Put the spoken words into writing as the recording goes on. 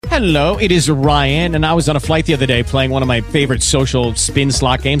Hello, it is Ryan, and I was on a flight the other day playing one of my favorite social spin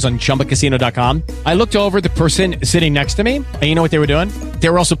slot games on ChumbaCasino.com. I looked over at the person sitting next to me, and you know what they were doing? They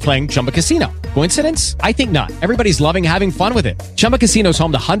were also playing Chumba Casino. Coincidence? I think not. Everybody's loving having fun with it. Chumba Casino is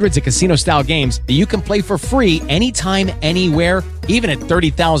home to hundreds of casino-style games that you can play for free anytime, anywhere, even at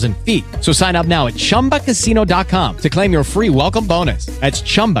 30,000 feet. So sign up now at ChumbaCasino.com to claim your free welcome bonus. That's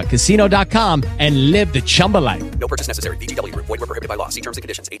ChumbaCasino.com and live the Chumba life. No purchase necessary. VGW. Void where prohibited by law. See terms and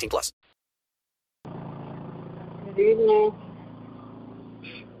conditions. 18+. Good evening.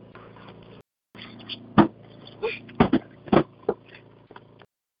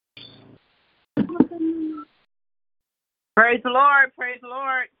 Praise the Lord. Praise the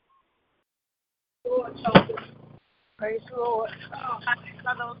Lord. Praise the Lord.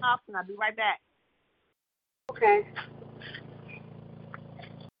 I'll be right back. Okay.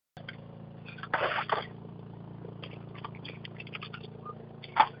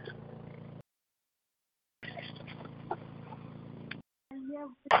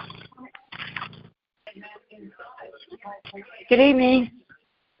 Good evening.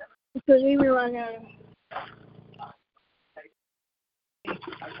 Good evening, Ryan.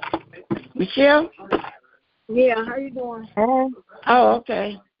 Michelle? Yeah, how you doing? Hey. Oh,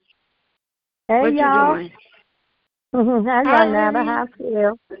 okay. Hey, what y'all. you doing? Hi, Nana. How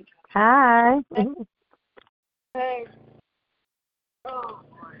you? Hi. Hey. Oh.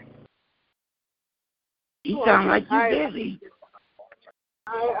 You sound like you're busy.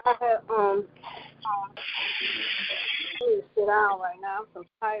 I have let me sit down right now. I'm so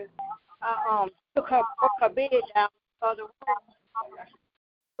tired. I took her bed down the other room.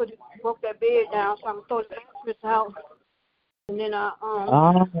 Broke that bed down, so I'm throwing the mattress out. And then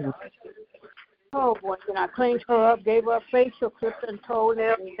oh boy, then I cleaned her up, gave her a facial, clipped and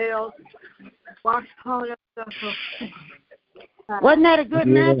toenails, washed all that stuff up. Wasn't that a good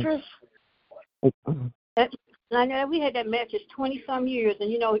mattress? I know we had that mattress 20-some years, and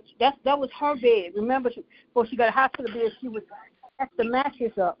you know that was her bed. Remember, before she got a hospital bed, she would pack the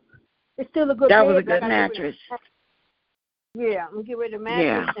mattress up. It's still a good bed. That was a good mattress. Yeah, I'm gonna get rid of the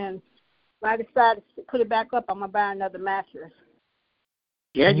mattress, and when I decide to put it back up, I'm gonna buy another mattress.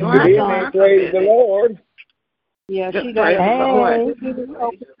 Yeah, you Good evening, praise the Lord. Yeah, she got it.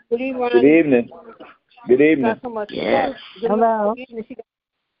 Good evening. Good evening. Good evening. Got so much. Yes. Hello. She got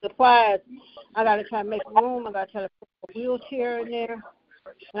supplies. I gotta try to make room. I gotta try to put a wheelchair in there.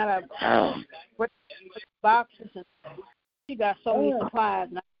 And I gotta break boxes, and she got so many supplies.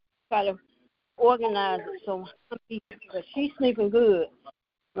 And I gotta organize it so she's sleeping good.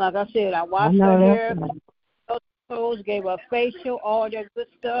 Like I said, I washed her hair, clothes, gave her a facial, all that good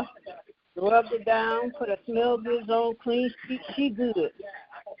stuff. Rubbed it down, put her smell goods on, clean. She good.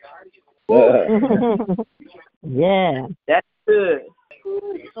 Yeah. That's good.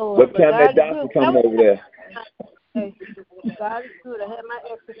 So, what time that doctor coming over there? Hey, God is good. I had my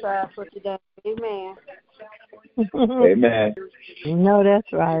exercise for today. Amen. Amen. No,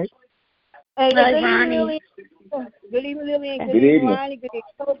 that's right. Hey, Right, good Ronnie. evening, Lily. Good evening, Lily. Good Good evening, evening. Ronnie. Good evening,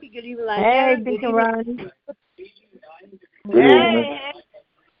 Sophie. Good evening, Hey, Lynette. Deacon Good Ronnie. evening. Good evening.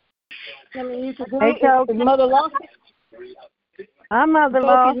 I mean, you should Hey, Toki. is Mother Lawson. I'm Mother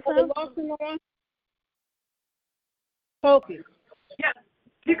Sophie, is Mother Lawson. Lawson around? Sophie. Yeah.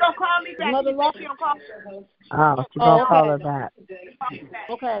 She gonna call me back. Mother Lawson. She gonna call me. Oh, she's going to call her back.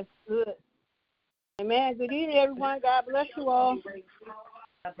 Okay, good. Amen. Good evening, everyone. God bless you all.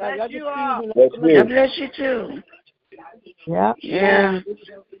 Bless you all. Bless God you. bless you too. Yep. Yeah.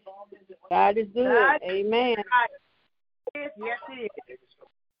 God is good. God. Amen. Yes, he is.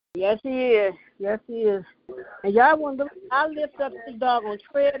 Yes, he is. Yes, he is. And y'all want to I lift up this dog on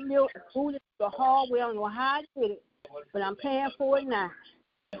treadmill, moved it to the hallway. I don't know how I did it, but I'm paying for it now.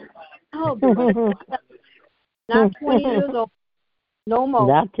 Oh, boy. Not 20 years old. No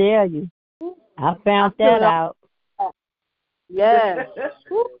more. I tell you. I found that out. Yes.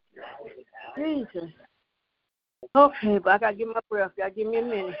 Jesus. Okay, but I got to get my breath. Got to give me a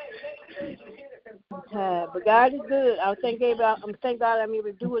minute. But God is good. I'm thank God I'm able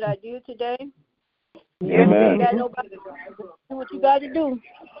to do what I did today. Amen. You got nobody. Do what you got to do.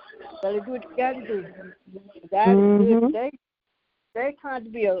 Got to do what you got to do. God is good today. They're trying to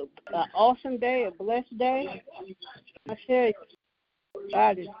be an awesome day, a blessed day. I tell you,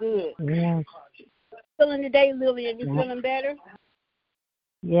 God is good. Yeah. Feeling today, Lillian? You feeling better?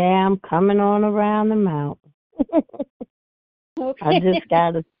 Yeah, I'm coming on around the mountain. Okay.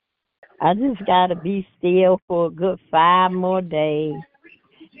 I just gotta be still for a good 5 more days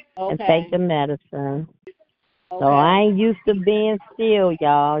and take the medicine. Okay. So I ain't used to being still,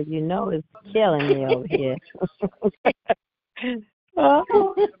 y'all. You know it's killing me over here.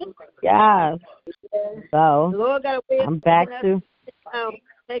 Yes. So Lord got a way of I'm back making us to. sit down,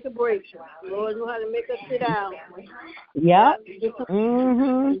 take a break. Lord know how to make us sit down. Yep.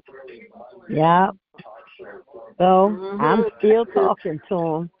 Mhm. Yep. So I'm still talking to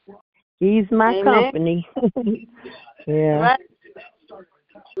him. He's my Amen. company. Yeah. Right.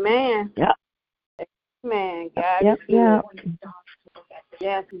 Man. Yep. Man, God Yep. is good. Yep.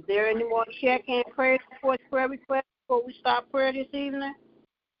 Yes. Is there any more check-in prayer requests before we start prayer this evening?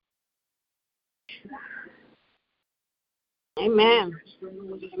 Amen.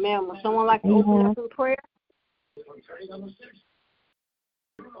 Amen. Would someone like to open up in prayer?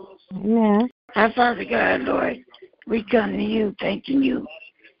 Amen. Our Father God, Lord, we come to you thanking you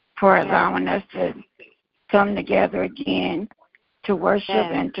for allowing us to come together again to worship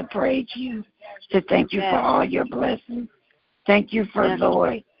and to praise you, to thank you for all your blessings. Thank you for,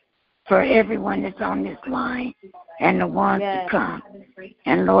 Lord, for everyone that's on this line and the ones to come.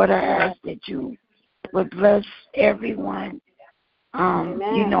 And, Lord, I ask that you would bless everyone.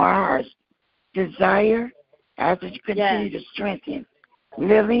 You know our heart's desire. I ask that you continue to strengthen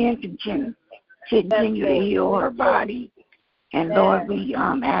Lillian, continue to heal her body. And, Lord, we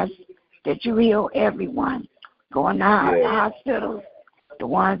ask that you heal everyone going to hospitals, the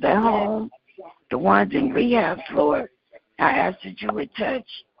ones at home, the ones in rehab, Lord. I ask that you would touch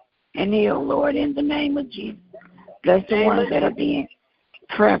and heal, Lord, in the name of Jesus. Bless the ones that are being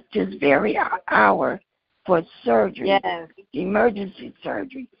prepped this very hour for surgery, emergency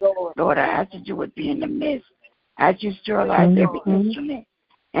surgery. Lord, I ask that you would be in the midst as you sterilize every instrument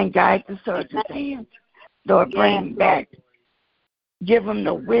and guide the surgeon's hands. Lord, bring back, give them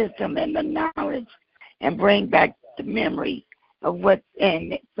the wisdom and the knowledge, and bring back the memory of what,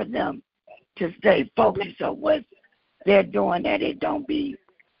 and for them to stay focused on what they're doing, that it don't be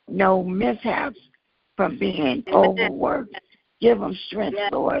no mishaps from being overworked. Give them strength,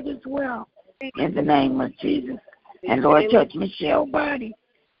 Lord, as well, in the name of Jesus. And Lord, touch Michelle's body.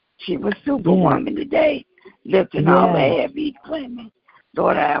 She was superwoman today, lifting all the heavy equipment.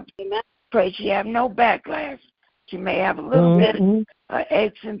 Lord, I pray she have no backlash. She may have a little bit of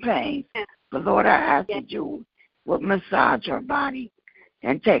aches and pains, but Lord, I ask that you would massage her body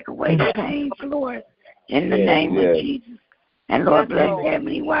and take away the pains, Lord, in the name of Jesus. And Lord, bless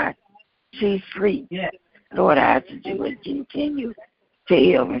Emily while she sleeps. Lord, I ask that you would continue to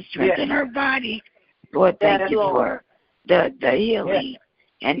heal and strengthen her body. Lord, thank you for the healing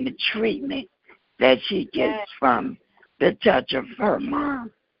and the treatment that she gets from the touch of her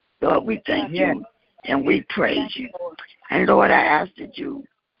mom. Lord, we thank you and we praise you. And Lord, I ask that you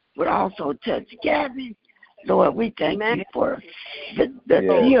would also touch Gavin. Lord, we thank you for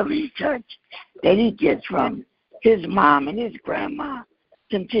the healing touch that he gets from his mom and his grandma.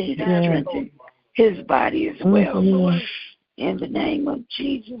 Continue to strengthen his body as well, Lord, in the name of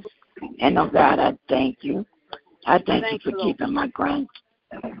Jesus. And, oh, God, I thank you. I thank you for keeping my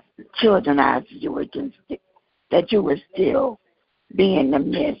grandchildren. I ask that you would still be in the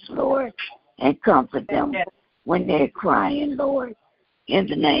midst, Lord, and comfort them when they're crying, Lord, in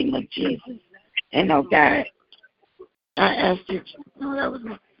the name of Jesus. And, oh, God, I ask that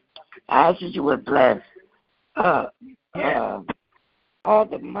you would bless all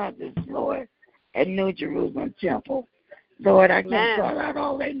the mothers, Lord, at New Jerusalem Temple. Lord, I can't call out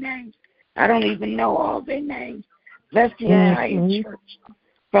all their names. I don't even know all their names. Bless the entire church,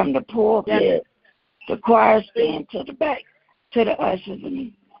 from the pulpit, the choir stand, to the back, to the ushers,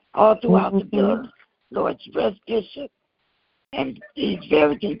 and all throughout the building. Lord, bless Bishop, and he's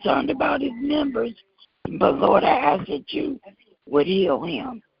very concerned about his members. But, Lord, I ask that you would heal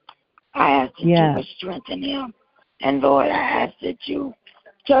him. I ask that you would strengthen him. And, Lord, I ask that you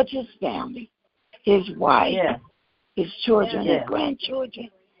touch his family, his wife, his children, his grandchildren,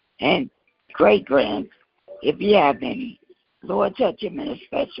 and great-grands, if you have any. Lord, touch him in a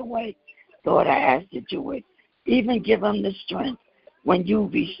special way. Lord, I ask that you would even give him the strength when you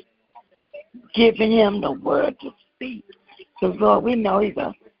be giving him the word to speak. Because, Lord, we know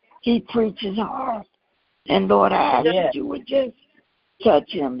he preaches hard. And, Lord, I ask that you would just touch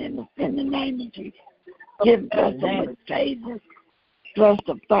him in the name of Jesus. Bless him with favor. Bless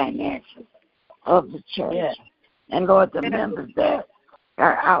the finances of the church. And, Lord, the members that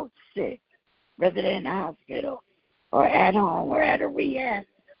are out sick, whether they're in the hospital or at home or at a rehab,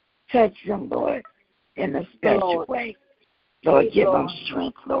 touch them, Lord, in a special way. Lord, give them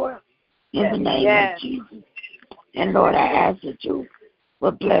strength, Lord, in the name of Jesus. And, Lord, I ask that you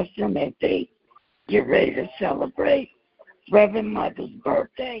will bless them as they get ready to celebrate Reverend Mother's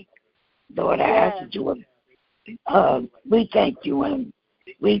birthday. Lord, I ask that you would, we thank you and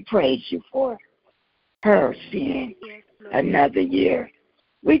we praise you for her seeing another year.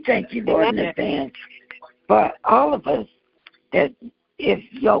 We thank you, Lord, in advance for all of us that if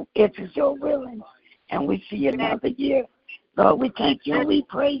it's your willing and we see another year, Lord, we thank you and we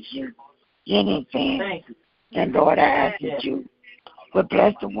praise you in advance. And Lord, I ask that you would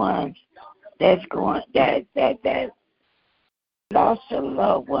bless the ones that's going that lost a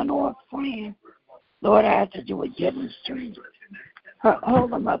loved one or a friend. Lord, I ask that you would give them strength.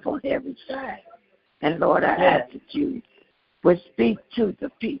 Hold them up on every side. And Lord, I ask that you would speak to the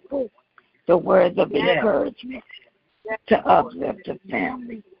people the words of encouragement to uplift the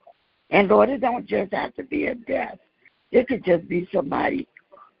family. And Lord, it don't just have to be a death. It could just be somebody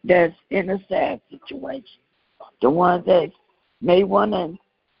that's in a sad situation. The ones that may want to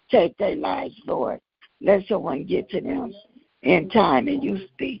take their lives, Lord, let someone get to them in time and you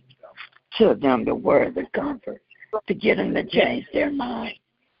speak to them the word of comfort to get them to change their mind.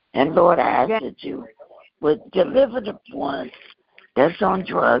 And Lord, I ask that you would deliver the ones that's on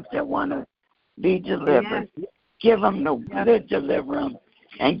drugs that want to be delivered. Give them the deliver them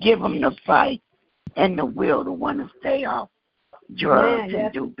and give them the fight and the will to want to stay off drugs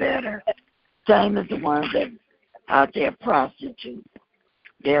and do better. Same as the ones that out there prostitute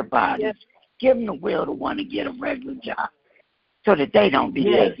their bodies. Give them the will to want to get a regular job so that they don't be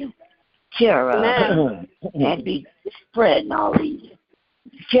taken care of and be spreading all these,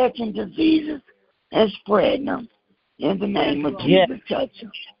 catching diseases and spreading them. In the name of Jesus, touch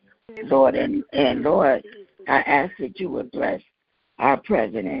them. Lord, and Lord, I ask that you would bless our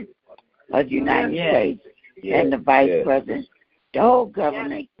President of the United States and the Vice President, the whole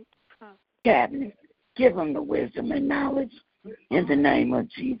government, cabinet. Give them the wisdom and knowledge in the name of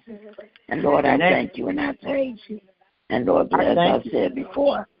Jesus. And Lord, I thank you and I praise you. And Lord, bless, I said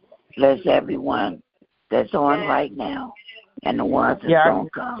before, bless everyone that's on right now and the ones that's going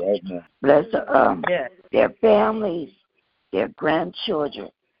to come. Bless their families, their grandchildren,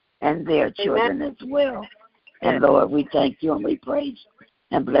 and their children as well. And Lord, we thank you and we praise you.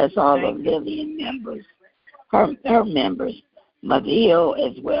 And bless all of Lillian members, her members, Mother Hill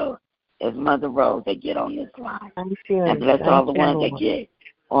as well as Mother Rose that get on this line. And bless all the ones that get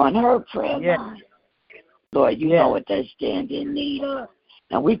on her prayer line. Lord, you know what they stand in need of.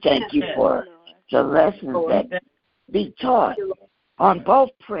 And we thank you for the lessons that be taught on both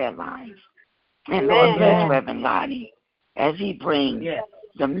prayer lines. And Lord, bless Reverend Lonnie as he brings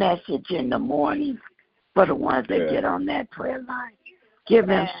the message in the morning for the ones that get on that prayer line. Give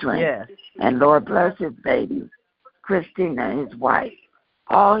him strength. And Lord, bless his baby, Christina, his wife,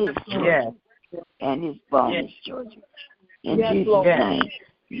 all his children, and his bonus children. In Jesus' name,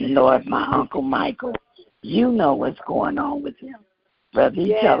 Lord, my Uncle Michael, you know what's going on with him. Whether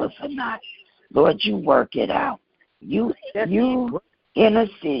he tell us or not, Lord, you work it out. You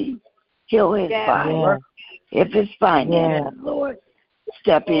intercede, heal his body. If it's finances, Lord,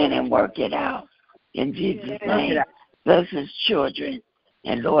 step in and work it out. In Jesus' name, bless his children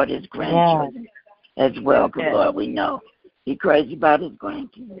and, Lord, his grandchildren as well. Because, Lord, we know he's crazy about his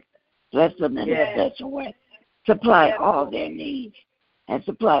grandkids. Bless them in a special way. Supply all their needs and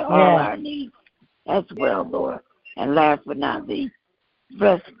supply all our needs as well, Lord. And last but not least,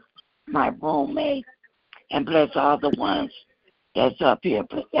 bless my roommate and bless all the ones that's up here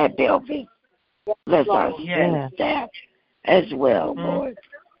at Belvis. Bless our staff as well, Lord.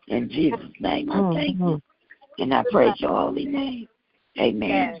 In Jesus' name, I thank you. And I praise your holy name.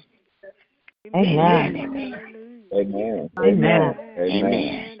 Amen. Amen. Amen. Amen.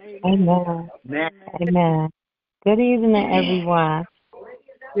 Amen. Amen. Good evening, everyone.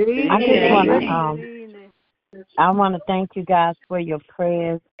 I want to thank you guys for your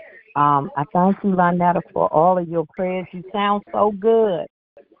prayers. I thank you, Lynetta, for all of your prayers. You sound so good.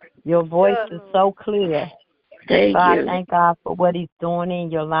 Your voice is so clear. Thank you. I thank God for what he's doing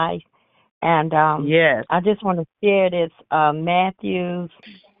in your life. And I just want to share this Matthew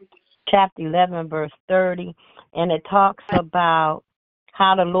chapter 11, verse 30. And it talks about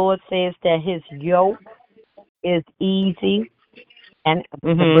how the Lord says that his yoke is easy and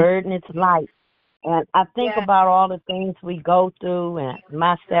the burden is light. And I think about all the things we go through and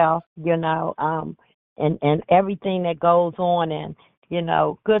myself, and everything that goes on. And,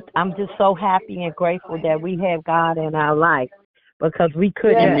 good. I'm just so happy and grateful that we have God in our life because we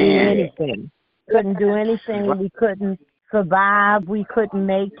couldn't do anything. We couldn't survive. We couldn't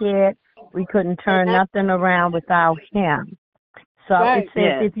make it. We couldn't turn nothing around without him. So it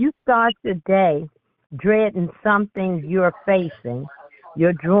says if you start your day dreading something you're facing,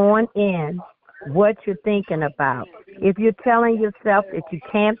 you're drawing in what you're thinking about. If you're telling yourself that you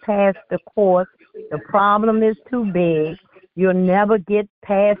can't pass the course, the problem is too big, you'll never get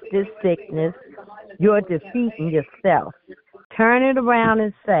past this sickness, you're defeating yourself. Turn it around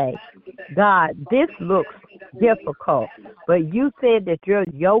and say, God, this looks difficult, but you said that your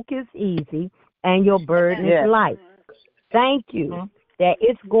yoke is easy and your burden is light. Thank you that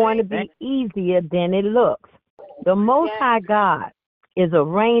it's going to be easier than it looks. The Most High God is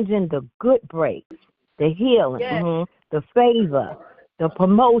arranging the good breaks, the healing, the favor, the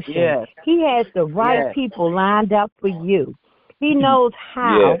promotion. He has the right people lined up for you. He knows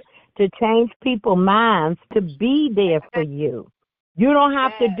how to change people's minds to be there for you. You don't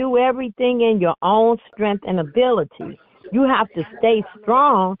have to do everything in your own strength and ability. You have to stay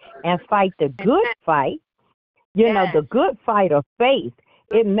strong and fight the good fight. You know, the good fight of faith.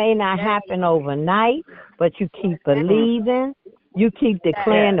 It may not happen overnight, but you keep believing. You keep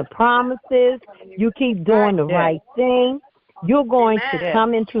declaring the promises. You keep doing the right thing. You're going to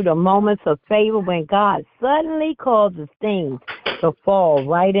come into the moments of favor when God suddenly causes things to fall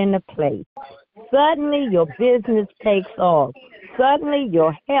right into place. Suddenly your business takes off. Suddenly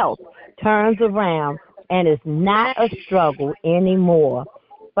your health turns around and it's not a struggle anymore.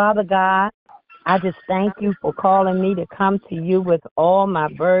 Father God, I just thank you for calling me to come to you with all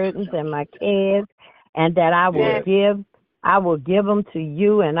my burdens and my cares, and that I will give them to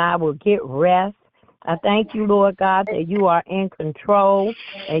you, and I will get rest. I thank you, Lord God, that you are in control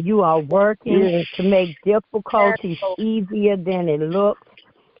and you are working to make difficulties easier than it looks.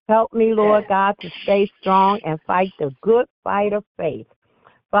 Help me, Lord God, to stay strong and fight the good fight of faith.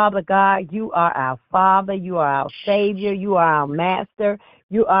 Father God, you are our Father, you are our Savior, you are our Master,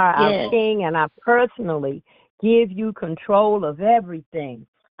 you are our King, and I personally give you control of everything.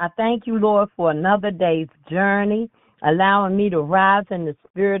 I thank you, Lord, for another day's journey, allowing me to rise in the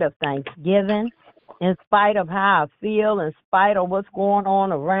spirit of thanksgiving. In spite of how I feel, in spite of what's going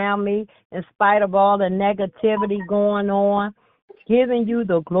on around me, in spite of all the negativity going on, giving you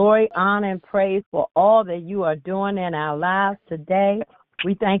the glory, honor, and praise for all that you are doing in our lives today.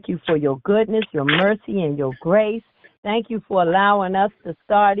 We thank you for your goodness, your mercy, and your grace. Thank you for allowing us to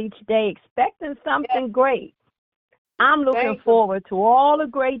start each day expecting something great. I'm looking forward to all the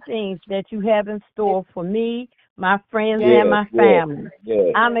great things that you have in store for me, my friends, and my family.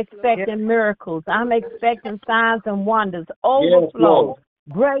 I'm expecting miracles. I'm expecting signs and wonders, overflows,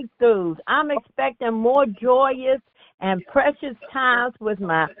 breakthroughs. I'm expecting more joyous and precious times with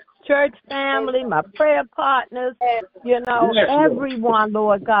my church family, my prayer partners, everyone,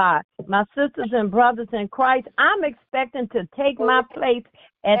 Lord God, my sisters and brothers in Christ. I'm expecting to take my place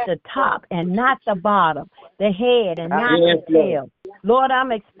at the top and not the bottom, the head and not the tail. Lord,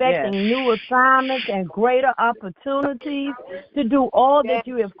 I'm expecting new assignments and greater opportunities to do all that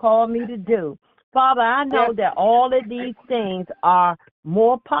you have called me to do. Father, I know that all of these things are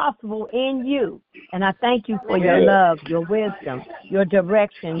more possible in you. And I thank you for your love, your wisdom, your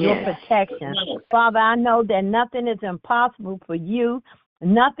direction, your protection. Father, I know that nothing is impossible for you,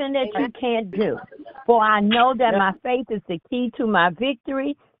 nothing that you can't do. For I know that my faith is the key to my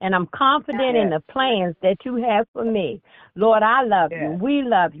victory, and I'm confident in the plans that you have for me. Lord, I love you. We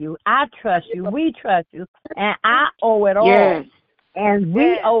love you. I trust you. We trust you. And I owe it all. And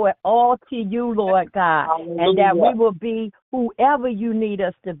we owe it all to you, Lord God, and that we will be whoever you need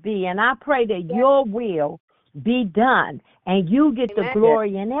us to be. And I pray that your will be done and you get the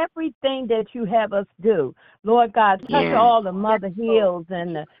glory in everything that you have us do. Lord God, touch all the Mother Hills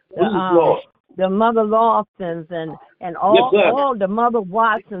and the Mother Lawsons and all the Mother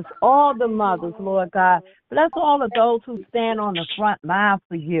Watsons, all the mothers, Lord God. Bless all of those who stand on the front line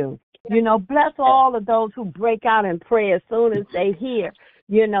for you. Bless all of those who break out in prayer as soon as they hear,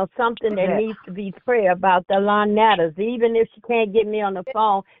 something that needs to be prayer about the Lonettas. Even if she can't get me on the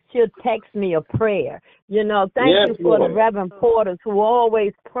phone, she'll text me a prayer. Thank you for the Reverend Porters who are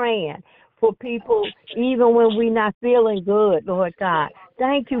always praying for people even when we're not feeling good, Lord God.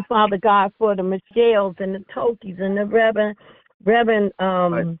 Thank you, Father God, for the Michelles and the Tokis and the Reverend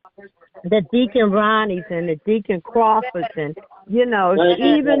the Deacon Ronnies and the Deacon Crawfords and,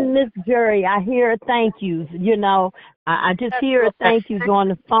 even Miss Jury, I hear her thank yous, I just hear her thank yous on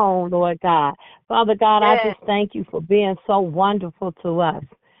the phone, Lord God. Father God, I just thank you for being so wonderful to us,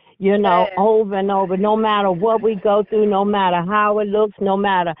 over and over, no matter what we go through, no matter how it looks, no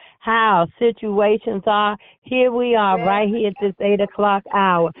matter how our situations are. Here we are right here at this 8 o'clock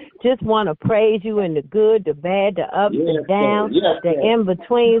hour. Just want to praise you in the good, the bad, the ups, the downs, the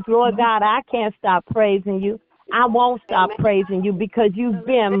in-betweens. Lord God, I can't stop praising you. I won't stop praising you because you've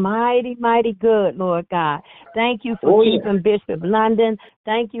been mighty, mighty good, Lord God. Thank you for keeping Bishop London.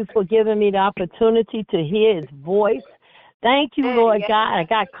 Thank you for giving me the opportunity to hear his voice. Thank you, Lord God. I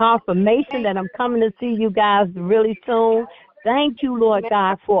got confirmation that I'm coming to see you guys really soon. thank you, Lord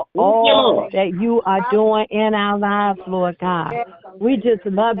God, for all that you are doing in our lives, Lord God. We just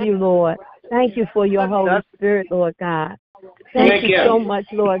love you, Lord. Thank you for your Holy Spirit, Lord God. Thank you so much,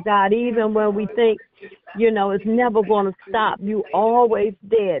 Lord God. Even when we think, it's never going to stop, you always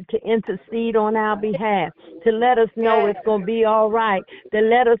there to intercede on our behalf, to let us know it's going to be all right, to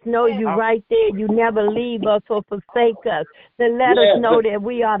let us know you're right there. You never leave us or forsake us, to let us know that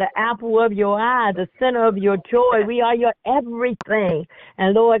we are the apple of your eye, the center of your joy. We are your everything.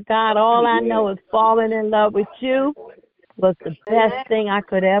 And, Lord God, all I know is falling in love with you was the best thing I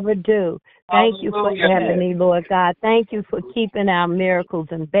could ever do. Thank you for Ebony, Lord God. Thank you for keeping our miracles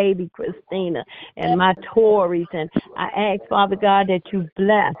and baby Christina and my Tories. And I ask, Father God, that you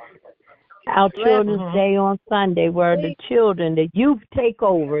bless our Children's Day on Sunday, where the children, the youth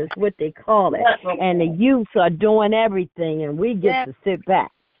takeover is what they call it. And the youth are doing everything, and we get to sit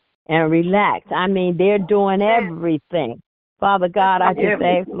back and relax. I mean, they're doing everything. Father God, I just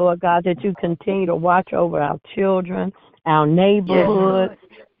ask, Lord God, that you continue to watch over our children, our neighborhoods,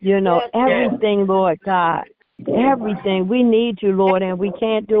 everything, Lord God, everything. We need you, Lord, and we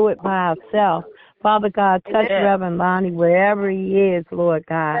can't do it by ourselves. Father God, touch Reverend Lonnie wherever he is, Lord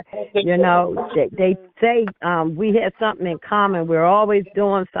God. They say we have something in common. We're always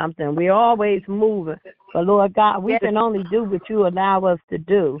doing something. We're always moving. But, Lord God, we can only do what you allow us to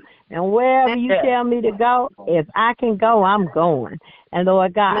do. And wherever you tell me to go, if I can go, I'm going. And,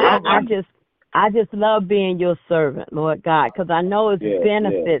 Lord God, I just love being your servant, Lord God, because I know it's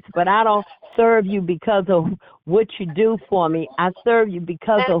benefits, but I don't serve you because of what you do for me. I serve you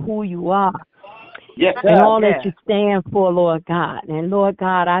because of who you are. And all that you stand for, Lord God. And, Lord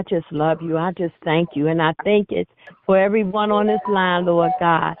God, I just love you. I just thank you. And I thank it for everyone on this line, Lord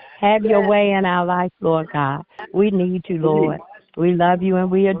God. Have your way in our life, Lord God. We need you, Lord. We love you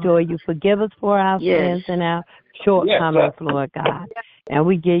and we adore you. Forgive us for our sins and our shortcomings, Lord God. And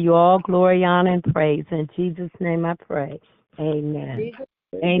we give you all glory, honor, and praise. In Jesus' name I pray. Amen.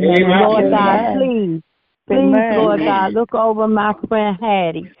 Amen. Lord God, please, Lord God, look over my friend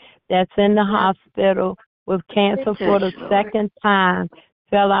Hattie that's in the hospital with cancer for the second time,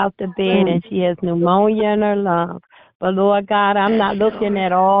 fell out the bed, and she has pneumonia in her lungs. But, Lord God, I'm not looking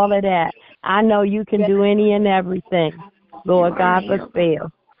at all of that. I know you can do any and everything, Lord God, but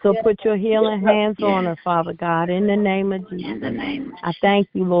fail. So put your healing hands on her, Father God, in the name of Jesus. I thank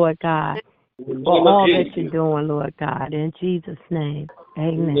you, Lord God, for all that you're doing, Lord God, in Jesus' name.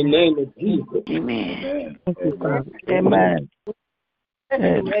 Amen. In the name of Jesus. Amen. Thank you, Father. Amen.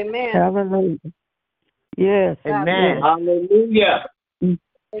 Amen. Hallelujah. Yes. Amen. Hallelujah.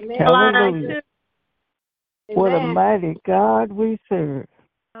 Amen. Hallelujah. What a mighty God we serve.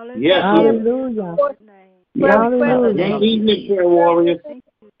 Yes, Hallelujah. Hallelujah. Good evening, prayer warriors.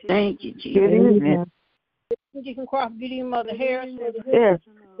 Thank you, Jesus. Good evening. Deacon Crawford, good evening, Mother Harris. Yes.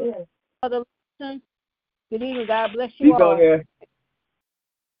 Mother Lawson, good evening. God bless you all. Go there.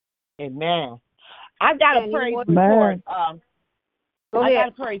 Amen. I got a praise report. Go I ahead. got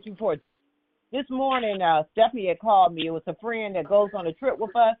a praise report. This morning, Stephanie had called me. It was a friend that goes on a trip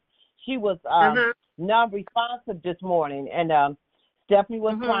with us. She was non-responsive this morning, and Stephanie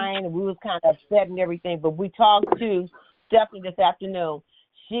was crying, and we was kind of upset and everything. But we talked to Stephanie this afternoon.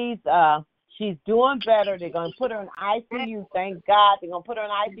 She's doing better. They're going to put her in ICU. Thank God. They're going to put her in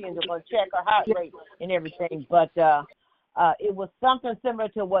ICU, and they're going to check her heart rate and everything. But it was something similar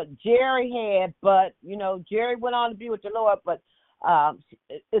to what Jerry had. But, Jerry went on to be with the Lord. But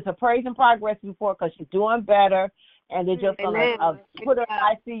it's a praise and progress report because she's doing better. And they're just going to put her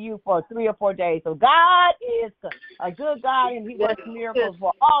in ICU for 3 or 4 days. So God is a good God, and he works miracles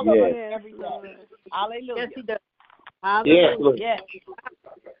for all of us every day. Hallelujah. Yes, he does. Yes, Lord. Yes.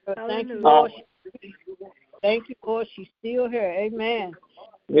 Thank you, Lord. Thank you, Lord. She's still here. Amen.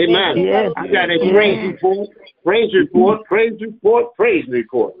 Amen. Yes. I got a praise report. Praise report. Praise report. Praise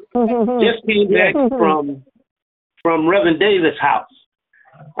report. Just came back from Reverend Davis' house.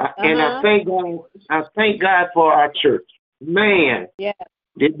 And I thank God for our church. Man,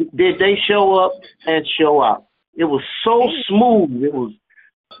 did they show up and show out? It was so smooth. It was,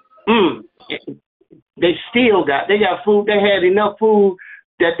 they got food. They had enough food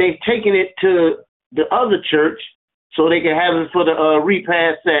that they've taken it to the other church so they could have it for the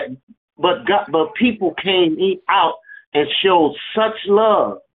repast set. But people came out and showed such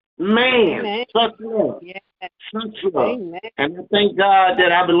love. Man, such love. Yeah. Such love. And I thank God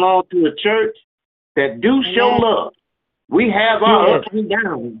that I belong to a church that do show love. We have our ups and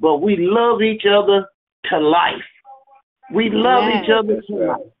downs, but we love each other to life. We love each other to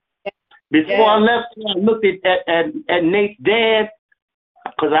life. Before I left, I looked at Nate's dad.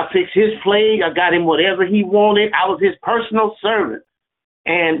 because I fixed his plague. I got him whatever he wanted. I was his personal servant.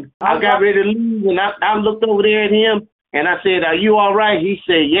 And I got ready to leave, and I looked over there at him, and I said, "Are you all right?" He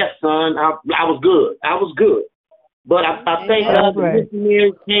said, "Yes, son. I was good. I was good." But I thank God the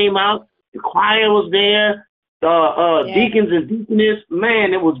missionaries came out. The choir was there. Deacons and deaconess.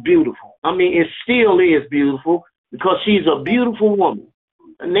 Man, it was beautiful. I mean, it still is beautiful because she's a beautiful woman.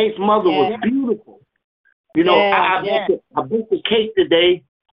 Nate's mother was beautiful. You know, I baked the cake today.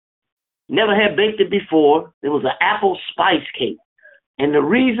 Never had baked it before. It was an apple spice cake. And the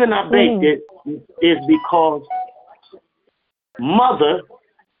reason I baked it is because Mother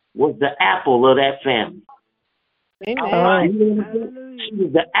was the apple of that family. She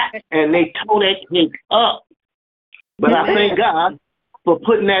was the apple, and they tore that cake up. But I thank God for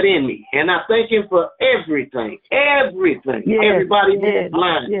putting that in me. And I thank him for everything. Everybody in this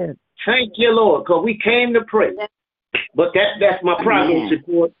line. Thank you, Lord, because we came to pray. But that's my progress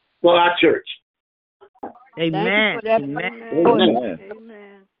report for our church. Amen.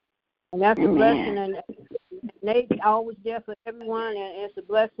 Amen. And that's a blessing. And Nate's always there for everyone, and it's a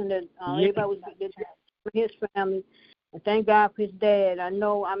blessing that everybody was for his family. And thank God for his dad. I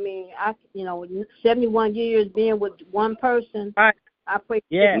know, 71 years being with one person, I pray for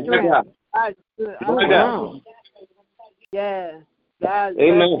his strength. God is good. God.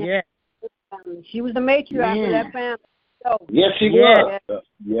 Amen. Yeah. She was the matriarch of that family. So, yes, she was.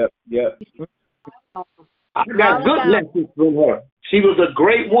 Yep. I got good lessons from her. She was a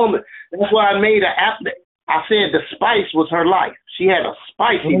great woman. That's why I made her after. I said the spice was her life. She had a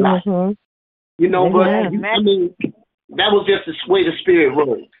spicy life. You know, but I mean, that was just the way the spirit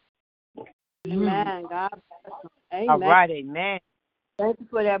rolled. Amen. God bless her. Amen. All right, amen. Thank you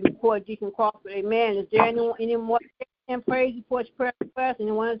for that report, Deacon Crawford. Amen. Is there any more praise reports, prayer requests?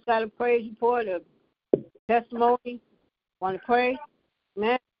 Anyone that's got a praise report or testimony? Want to pray?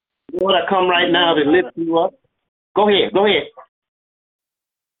 Amen. Lord, I come right now to lift you up. Go ahead.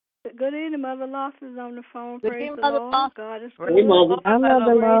 Good evening, Mother Lost is on the phone. Praise the Lord. God is good. Hey, Mother.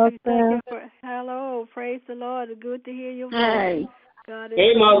 Hello. Praise the Lord. It's good to hear your voice. God is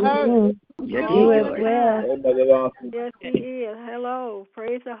hey, Mother. Yes, you as well. Hey, Mother Lawson. Yes, he is. Hello.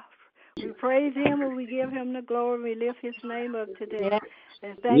 We praise him and we give him the glory. We lift his name up today.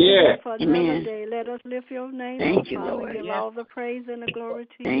 And thank you for another day. Let us lift your name up, Father. We give all the praise and the glory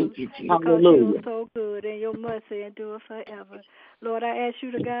to you. Jesus. Because you are so good and your mercy endure forever. Lord, I ask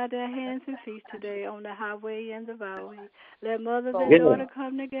you to guide their hands and feet today on the highway and the byway. Let mothers and daughters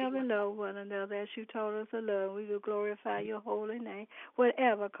come together and love one another as you told us to love. We will glorify your holy name.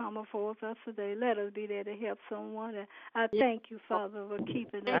 Whatever come forth us today, let us be there to help someone. And I thank you, Father, for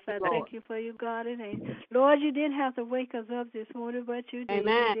keeping us. I thank you for your guiding hand. Lord, you didn't have to wake us up this morning, but you did.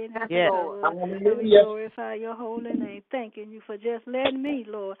 Amen. You didn't have to cover us. So we glorify your holy name. Thanking you for just letting me,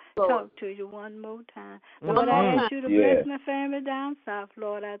 Lord, talk to you one more time. Lord, I ask you to bless my family down south.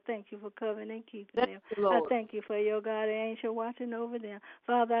 Lord, I thank you for covering and keeping them. I thank you for your God angel watching over them.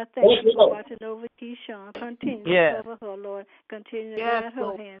 Father, I thank you for watching over Keyshawn. Continue to cover her, Lord. Continue to guide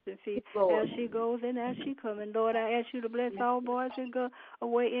her hands and feet as she goes and as she comes. And Lord, I ask you to bless all boys and go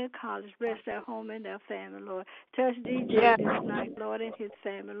away in college. Bless their home and their family, Lord. Touch DJ this night, Lord, and his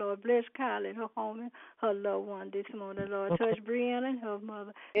family, Lord. Bless Kylie and her home and her loved one this morning, Lord. Touch Brianna and her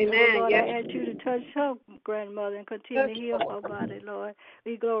mother. Amen. Lord, I ask you to touch her grandmother and continue to heal her body, Lord.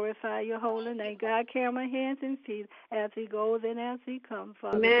 We glorify your holy name. God, carry my hands and feet as he goes and as he comes,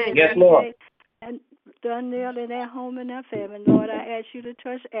 Father. Amen. Yes, Lord. And Donnell in their home and their family, Lord, I ask you to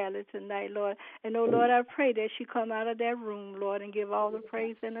touch Allie tonight, Lord. And, oh, Lord, I pray that she come out of that room, Lord, and give all the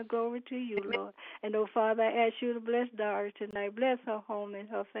praise and the glory to you, Lord. And, oh, Father, I ask you to bless Doris tonight. Bless her home and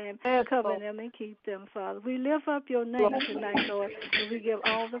her family. Cover them and keep them, Father. We lift up your name tonight, Lord, and we give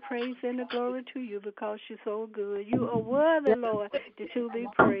all the praise and the glory to you because you're so good. You are worthy, Lord, to be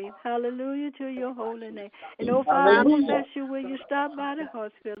praised. Hallelujah to your holy name. And, oh, Father, we bless you when you stop by the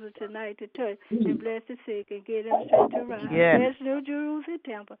hospital tonight to touch and bless the sick and get them strength to rise. Bless New Jerusalem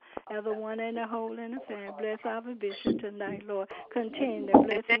Temple as the one and the whole and the family. Bless our bishop tonight, Lord. Continue to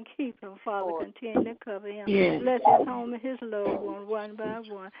bless and keep him, Father. Continue to cover him. Bless his home and his loved one by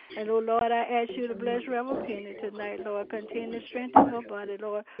one. And, oh, Lord, I ask you to bless Reverend Penny tonight, Lord. Continue to strengthen her body,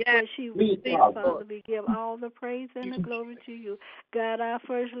 Lord, where she will be, Father. We give all the praise and the glory to you. God, our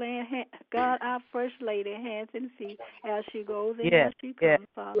first lady, hands and feet as she goes and as she comes,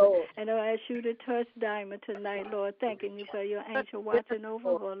 Father. And I ask you you to touch Diamond tonight, Lord. Thanking you for your angel watching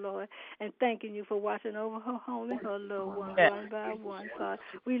over her, Lord. And thanking you for watching over her home and her loved ones one by one, Father.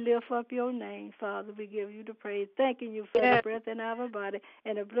 We lift up your name, Father. We give you the praise. Thanking you for the breath in our body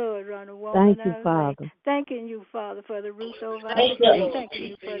and the blood running warm in our veins. Thanking you, Father, for the roof over our head. Thanking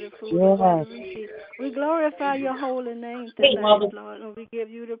you for the food that we receive. We glorify your holy name tonight, Lord, and we give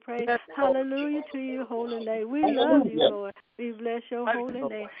you the praise. Hallelujah to your holy name. We love you, Lord. We bless your holy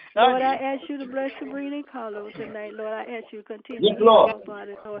name. Lord, I ask you to bless Sabrina Carlo tonight. Lord, I ask you to continue to heal her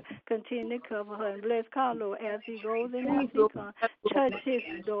body, Lord. Continue to cover her and bless Carlo as he goes and as he comes. Touch his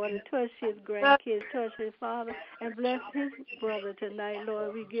daughter, touch his grandkids, touch his father, and bless his brother tonight,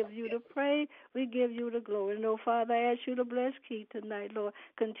 Lord. We give you the praise. We give you the glory. No, Father, I ask you to bless Keith tonight, Lord.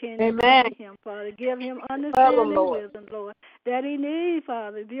 Continue to bless him, Father. Give him understanding and wisdom, Lord, that he needs,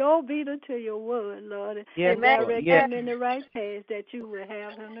 Father. Be obedient to your word, Lord, and direct him in the right path that you will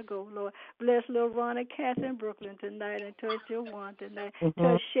have him to go, Lord. Bless little Ronnie Cass in Brooklyn tonight and touch your one tonight.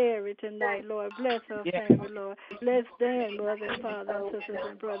 Touch Sherry tonight, Lord. Bless her family, Lord. Bless Dan, mother and father, and sisters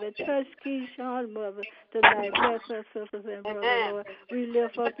and brothers. Touch Keyshawn's mother tonight. Bless her sisters and brothers, Lord. We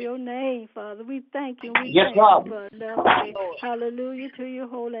lift up your name, Father. We thank you. We thank you for another day. Hallelujah to your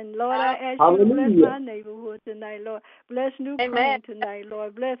holy name. Lord, I ask you to bless my neighborhood tonight, Lord. Bless New Queen tonight,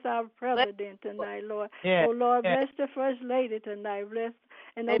 Lord. Bless our president tonight, Lord. Oh, Lord, bless the first lady tonight. Bless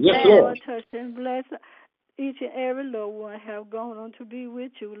and Lord, touch and bless each and every loved one have gone on to be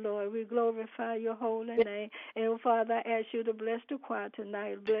with you, Lord. We glorify your holy name. And, Father, I ask you to bless the choir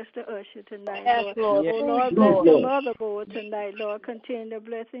tonight. Bless the usher tonight, Lord. Oh, Lord, bless the motherboard tonight, Lord. Continue to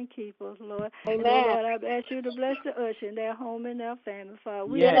bless and keep us, Lord. And, oh, Lord, I ask you to bless the usher and their home and their family, Father.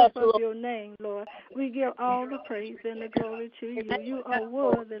 We lift up your name, Lord. We give all the praise and the glory to you. You are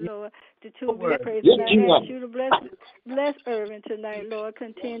worthy, Lord, to be praised. And I ask you to bless Irvin tonight, Lord.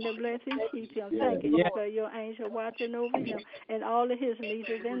 Continue to bless and keep him. Thank you for your angel watching over him and all of his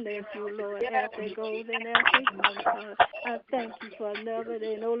nieces and nephews, Lord, as they go and as they come, Father. I thank you for another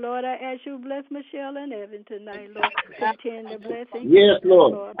day. And, oh, Lord, I ask you to bless Michelle and Evan tonight, Lord. Continue to bless and keep them,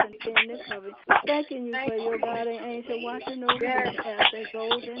 Lord. Continue to cover. Thanking you for your guardian angel watching over them as they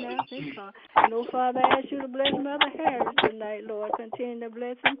go and as they come. And, oh, Father, I ask you to bless Mother Harris tonight, Lord. Continue to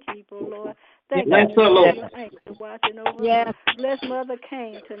bless and keep her, Lord. Thank you for your angel watching over her. Bless Mother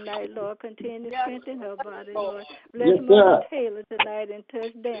Kane tonight, Lord. Continue to strengthen her body, Lord. Bless Mother Taylor tonight and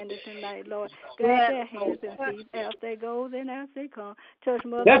touch Danny tonight, Lord. Guide their hands and feet as they go and as they come. Touch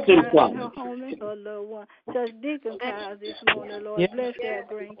Mother Kyle and her home and her loved one. Touch Deacon Kyle this morning, Lord. Bless their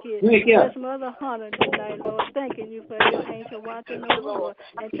grandkids. Bless Mother Hunter tonight, Lord. Thanking you for your angel watching over her.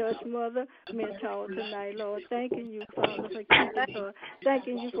 And touch Mother Mental tonight, Lord. Thanking you, Father, for keeping her.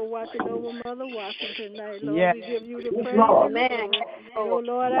 Thanking you for watching over Mother Washington tonight, Lord. We give you the praise and the glory. And, oh,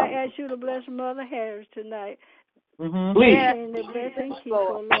 Lord, I ask you to bless Mother Harris tonight. Please. And the blessing keep,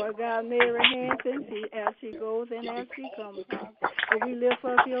 oh Lord God, Mary hands and feet as she goes and as she comes, Father. And we lift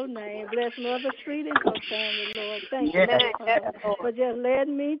up your name. Bless Mother Street and her family, Lord. Thank you, Father, for just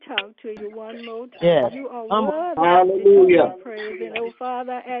letting me talk to you one more time. You are worthy. Hallelujah. Praise. And, oh,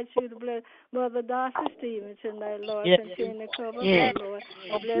 Father, I ask you to bless Mother Darcy Stevens tonight, Lord. Continue to cover her, Lord.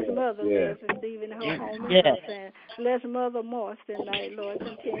 Bless Mother Liz and Stephen, her home and her family. Bless Mother Morse tonight, Lord.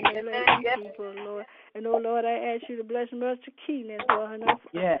 Continue to bless and keep her, Lord. And, oh, Lord, I ask you to bless Mother Keenan for her.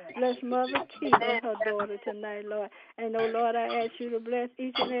 Bless Mother Keenan, her daughter tonight, Lord. And, oh, Lord, I ask you to bless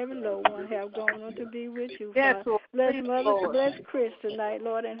each and every loved one have gone on to be with you, Father. Bless Chris tonight,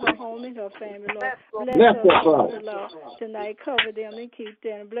 Lord, and her home and her family, Lord. Bless her, Lord, tonight. Cover them and keep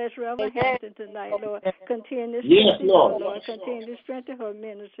them. Bless Reverend Hampton tonight, Lord. Continue to strengthen her, Lord. Continue to strengthen her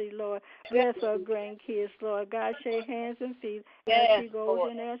ministry, Lord. Bless her grandkids, Lord. God, shake hands and feet as she goes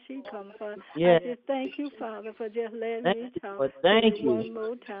and as she comes, Father. I just thank you, Father, for just letting me talk one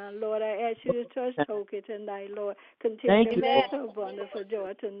more time. Lord, I ask you to touch Toki tonight, Lord. Continue to bless her abundance of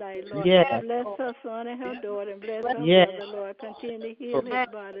joy tonight, Lord. Bless her son and her daughter, and bless her brother, Lord. Continue to heal his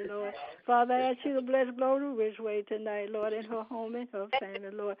body, Lord. Father, I ask you to bless Glory Ridgeway tonight, Lord, and her home and her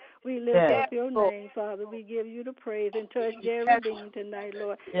family, Lord. We lift up your name, Father. We give you the praise and touch Geraldine tonight,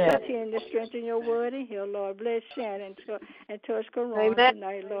 Lord. Continue to strengthen your word and heal, Lord. Bless Shannon and touch Karan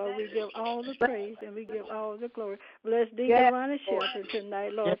tonight, Lord. We give all the praise and we give all the glory. glory. Bless Deacon Ronnie Shelton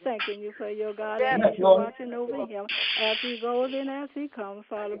tonight, Lord. Thanking you for your God and that you're watching over him as he goes and as he comes,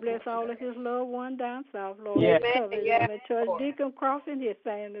 Father. Bless all of his loved ones down south, Lord. Cover them and touch Deacon Croft and his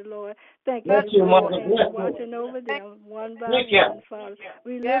family, Lord. Thank you for your angels watching over them one by one, Father.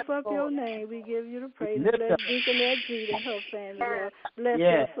 We lift up your name. We give you the praise. Bless Deacon Edgid and her family, Lord. Bless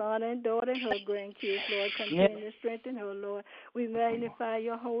her son and daughter and her grandkids, Lord. Continue to strengthen her, Lord. We magnify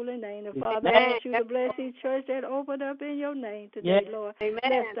your holy name. And Father, I ask you to bless each church that opened up in your name today, Lord.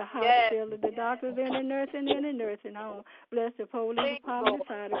 Bless the hospital, the doctors and the nursing in the nursing home. Bless the police department, the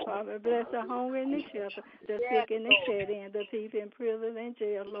fire department. Bless the home and the shelter, the sick and the shed in, the people in prison and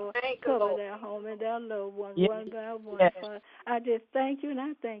jail, Lord. Cover their home and their loved ones one by one, Father. I just thank you and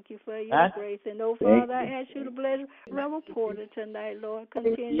I thank you for your grace. And Father, I ask you to bless Reverend Porter tonight, Lord.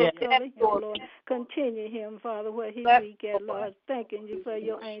 Continue to cover him, Lord. Continue him, Father, where he's weak at, Lord. Thanking you for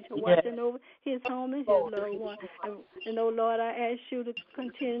your angel watching over his home and his loved one. And Lord, I ask you to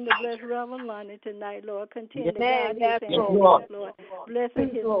continue to bless Reverend Lonnie tonight, Lord. Continue to guide his family, Lord. Blessing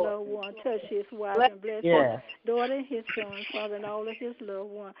his loved one. Touch his wife and bless his daughter and his son, Father, and all of his loved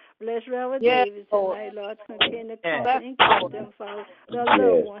one. Bless Reverend David tonight, Lord. Continue to comfort and keep them, Father. The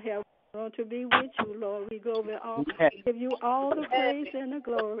loved one have to be with you, Lord. We go with all, give you all the praise and the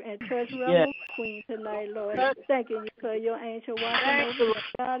glory, and touch Reverend Queen tonight, Lord. Thanking you for your angel watching over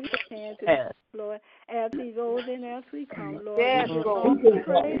God, his hands, Lord, as he goes and as we come, Lord. We give all the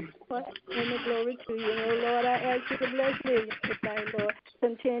praise and the glory to you. And, Lord, I ask you to bless Lillian tonight, Lord.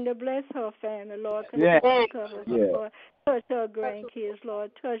 Continue to bless her family, Lord. Continue to cover her, Lord. Touch her grandkids,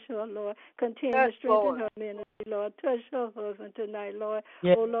 Lord. Touch her, Lord. Continue to strengthen her ministry, Lord. Touch her husband tonight, Lord.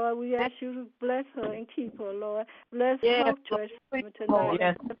 Oh, Lord, we ask you to bless her and keep her, Lord. Bless her church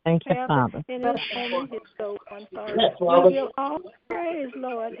tonight. Thank you, Father. In his home and his soul, Father. We give all praise,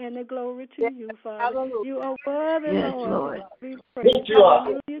 Lord, and the glory to you, Father. You are worthy, Lord. We praise you.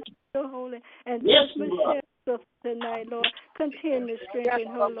 Hallelujah. So holy. And bless Michelle tonight, Lord. Continue to strengthen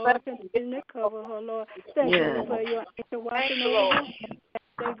her, Lord. Continue to cover her, Lord. Thank you for your angel watching over her.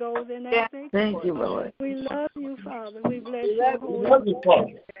 They goes in that thing. Thank you, Lord. We love you, Father. We bless your holy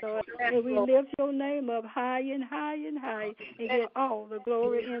name, Lord. And we lift your name up high and high and high and give all the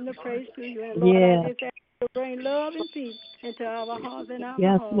glory and the praise to you. And Lord, I just ask you to bring love and peace into our hearts and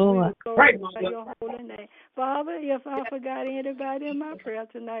our homes. Lord. We glorify your holy name. Father, if I forgot anybody in my prayer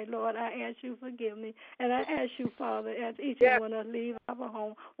tonight, Lord, I ask you forgive me. And I ask you, Father, as each one of us leave our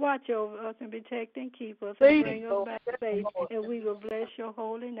home, watch over us and protect and keep us and bring us back safe. And we will bless your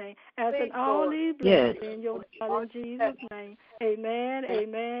holy name. Asking all these blessings in your God in Jesus' name. Amen,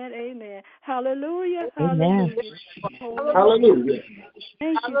 amen, amen. Hallelujah, hallelujah. Hallelujah.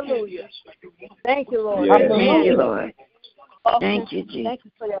 Thank you, Jesus. Thank you, Lord. Thank you, Lord. Thank you, Jesus. Thank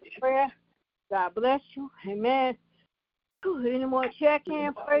you for your prayer. God bless you. Amen. Any more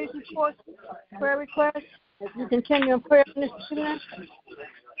check-in, praise reports, prayer requests? As we continue in prayer in this evening.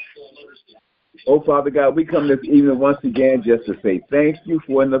 Oh, Father God, we come this evening once again just to say thank you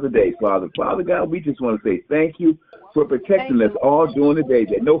for another day, Father. Father God, we just want to say thank you for protecting us all during the day,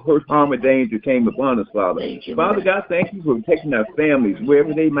 that no hurt, harm, or danger came upon us, Father. Father God, thank you for protecting our families,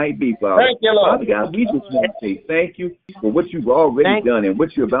 wherever they might be, Father. Thank you, Lord. Father God, we just want to say thank you for what you've already done and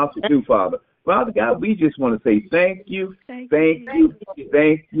what you're about to do, Father. Father God, we just want to say thank you, thank you,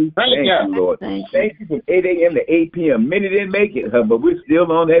 Lord. Thank you from 8 a.m. to 8 p.m. Many didn't make it, but we're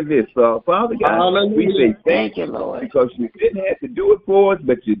still on that list. So, Father God, we say thank you, Lord, because you didn't have to do it for us,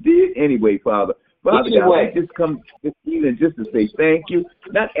 but you did anyway, Father. Father God, we just come this evening just to say thank you,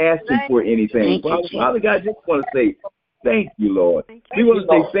 not asking for anything. Father God, just want to say thank you, Lord. We want to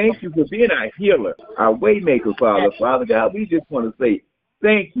say thank you for being our healer, our way maker, Father. Father God, we just want to say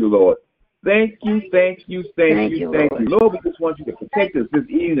thank you, Lord. Thank you, thank you, thank you, thank you. Lord, we just want you to protect us this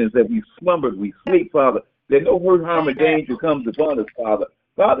evening as we slumbered, we sleep, Father, that no hurt, harm, or danger comes upon us, Father.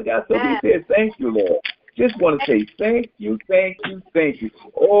 Father God, so we say thank you, Lord. Just want to say thank you, thank you, thank you.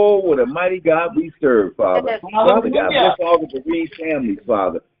 Oh, what a mighty God we serve, Father. Father God, bless all the bereaved families,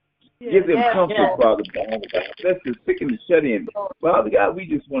 Father. Give them comfort, Father God. Bless the sick and the shut in. Father God, we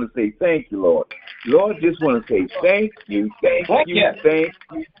just want to say thank you, Lord. Lord, just want to say thank you, thank you, thank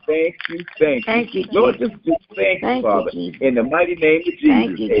you, thank you, thank you. Lord, just thank you, Father. In the mighty name of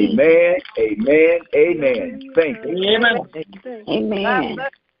Jesus. Amen, amen, amen. Thank you. Amen.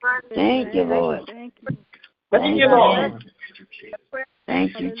 Thank you, Lord. Thank you, Lord.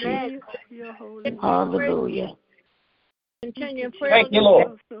 Thank you, Jesus. Hallelujah. Continue in prayer. Thank you,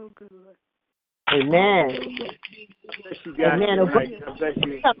 Lord. Amen. Amen. God bless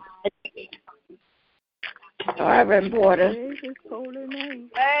you. Reverend Porter.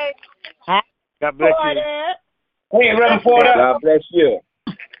 God bless you. Hey, Reverend Porter. God bless you.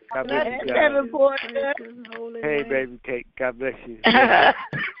 God bless you, Reverend Porter. Hey, baby cake. God bless you. God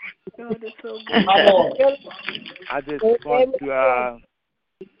is so good. I just want to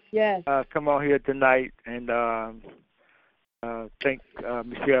come on here tonight and thank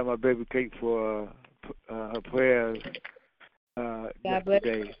Michelle, my baby cake, for her prayers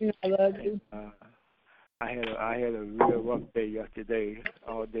yesterday. I love you. I had a real rough day yesterday,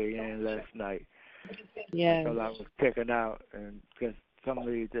 all day and last night. Yeah. Because I was checking out, and because some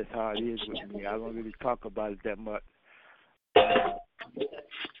days that's how it is with me. I don't really talk about it that much.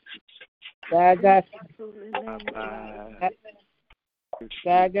 God got you.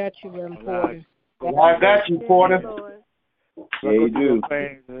 God got you, Reverend Porter. God got you, Porter. Yeah, you do.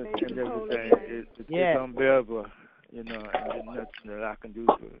 Things and everything, it's unbearable, you know, and there's nothing that I can do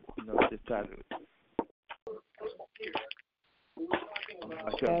to, just try to.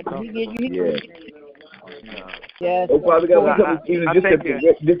 Yes. Oh, Father God, we come even just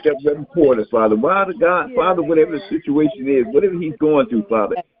that Reverend Porter, Father. Father God, Father, whatever the situation is, whatever he's going through,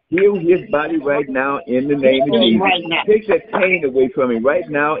 Father, heal his body right now in the name of Jesus. Take that pain away from him right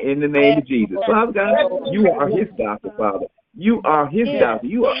now in the name of Jesus. Father God, you are his doctor, Father. You are his doctor.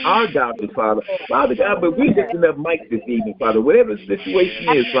 You are our doctor, Father. Father God, but we're lifting up Mike this evening, Father. Whatever the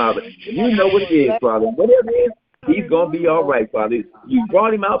situation is, Father, you know what it is, Father. Whatever it is, he's going to be all right, Father. You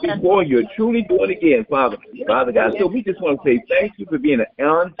brought him out before. You're truly doing it again, Father. Father God, so we just want to say thank you for being an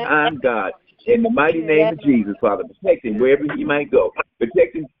on-time God. In the mighty name of Jesus, Father, protect him wherever he might go.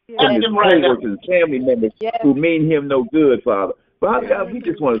 Protect him from his co-workers and family members who mean him no good, Father. Father God, we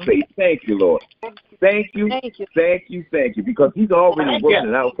just want to say thank you, Lord. Thank you, because he's already working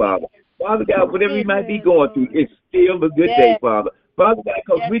it out, Father. Father God, whatever he might be going through, it's still a good day, Father. Father God,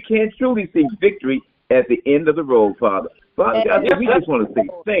 because we can truly see victory at the end of the road, Father. Father God, we just want to say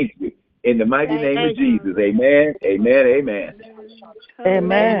thank you. In the mighty name of Jesus, amen, amen, amen.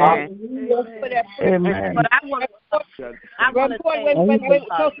 Amen. Amen. But I want wait a minute,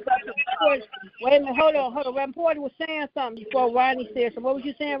 hold on. Reverend Porter was saying something before Ronnie said. So what was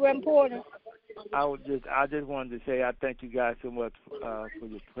you saying, Reverend Porter? I just wanted to say I thank you guys so much for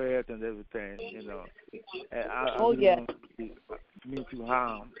your prayers and everything, you know. And I really don't mean to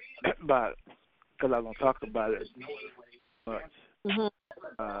harm, but because I don't talk about it much. Mm-hmm.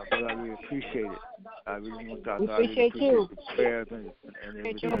 But I really appreciate it. I really want to appreciate you. The prayers and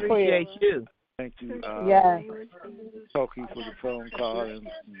everything. Appreciate you. Thank you, Toki, for the phone call, and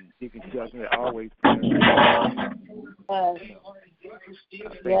Deacon Shelton, always praying. For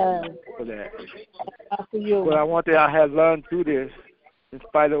that. After you. But I have learned through this, in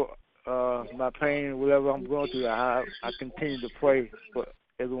spite of my pain, whatever I'm going through, I continue to pray for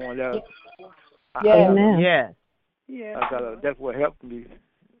everyone else. Yes. That's what helped me.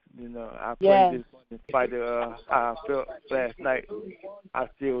 You know, I prayed this in spite of how I felt last night. I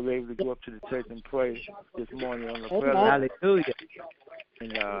still was able to go up to the church and pray this morning on the prayer line. Hallelujah.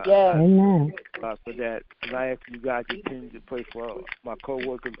 And for that, and I ask you guys to continue to pray for my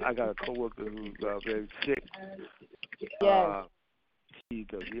coworker. I got a coworker who's very sick. She's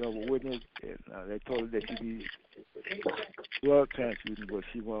a Jehovah's Witness, and they told her that she needs blood transfusion, but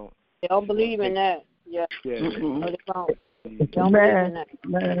she won't. They don't believe in that. Yeah. No, they don't. Don't believe in that.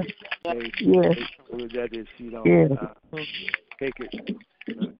 They told her that if she don't take it,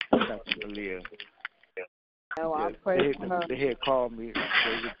 not going to live. Oh, I pray for her. They had called me.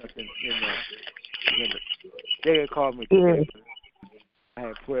 They had called me today. I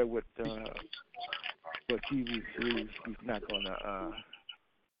had prayer with but she's not going to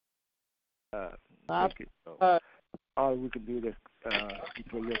take it. So all we can do is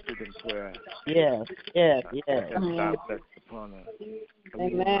keep her lifted in prayer. Yes. God bless upon her.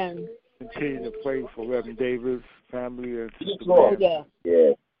 Amen. Continue to pray for Reverend Davis' family and sister.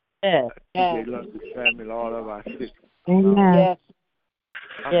 They love his family, all of our sick. Amen.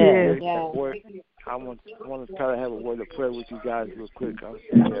 I want to try to have a word of prayer with you guys real quick.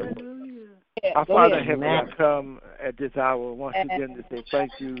 Our Father in heaven, I come at this hour once again to say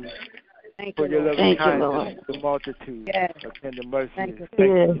thank you for your loving kindness, the multitude of tender mercy. Thank you,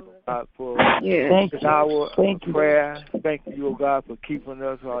 God, for this hour of prayer. Thank you, O God, for keeping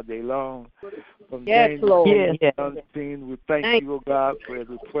us all day long. From danger to unseen, we thank you, O God, for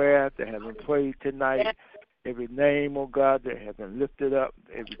every prayer that has been prayed tonight. Every name, oh God, that has been lifted up,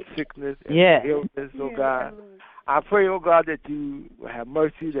 every sickness, every illness, oh God. I pray, oh God, that you will have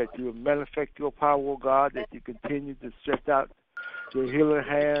mercy, that you will manifest your power, oh God, that you continue to stretch out your healing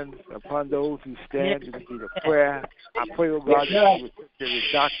hands upon those who stand in need of prayer. I pray, oh God, that you will touch every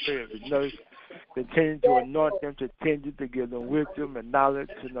doctor, every nurse, Continue to anoint them, continue to give them wisdom and knowledge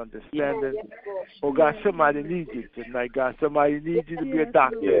and understanding. Oh, God, somebody needs you tonight, God. Somebody needs you to be a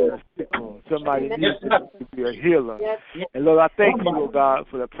doctor in a sick room. Somebody needs you to be a healer. And, Lord, I thank you, oh, God,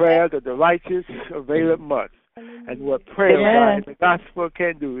 for the prayers of the righteous availeth much. And what prayer, God, in the gospel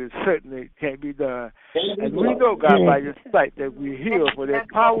can do, it certainly can be done. And we know, God, by your sight that we heal for their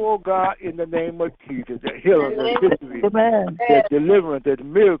power, oh God, in the name of Jesus, that healing, that victory, that deliverance, that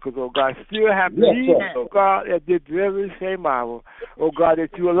miracles, oh God, still happen, oh God, at this very same hour. Oh God,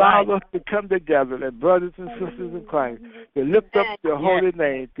 that you allow us to come together as brothers and sisters in Christ, to lift up your holy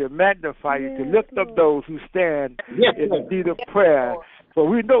name, to magnify you, to lift up those who stand in the need of prayer. For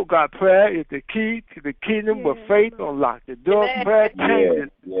we know, God, prayer is the key to the kingdom, but faith unlocks the door. Prayer changes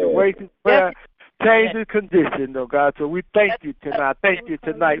the way to prayer, changes conditions, oh God. So we thank you tonight. Thank you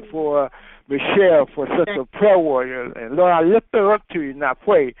tonight for Michelle, for such a prayer warrior. And Lord, I lift her up to you and I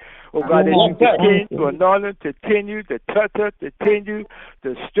pray, oh God, that you continue to anoint her, continue to touch her, continue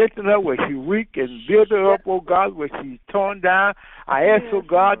to strengthen her where she's weak and build her up, oh God, where she's torn down. I ask, oh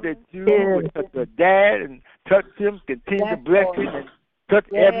God, that you would touch her dad and touch him, continue to bless him and touch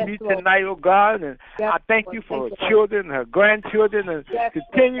Ebony tonight, oh God, and I thank you for her children, her grandchildren, and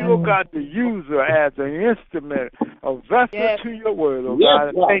continue, oh God, to use her as an instrument, a vessel to your word, oh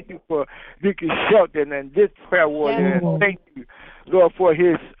God. And thank you for Deacon Shelton and this prayer warrior, and thank you, Lord, for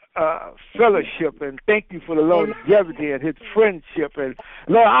his fellowship, and thank you for the longevity and his friendship, and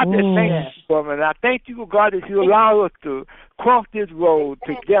Lord, I just thank you for him, and I thank you, oh God, that you allow us to cross this road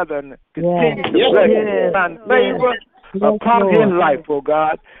together and continue to bless and find favor upon his life, oh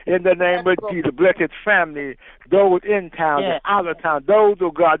God, in the name of Jesus. Bless his family, those in town and out of town, those, oh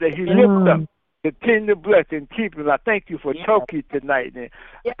God, that he lifts up. Continue to bless and keep him. I thank you for Toki tonight. And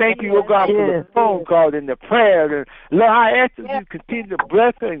I thank you, oh God, for the phone call and the prayer. And Lord, I ask that you continue to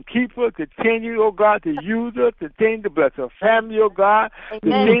bless her and keep her. Continue, oh God, to use her. Continue to bless her family, oh God.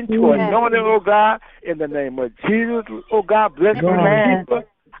 Continue to anoint her, oh God, in the name of Jesus. Oh God, bless her and keep her.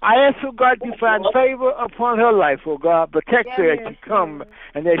 I ask, oh God, you find favor upon her life, oh God. Protect her as she come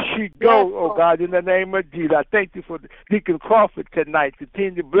and as she go, oh God, in the name of Jesus. I thank you for Deacon Crawford tonight.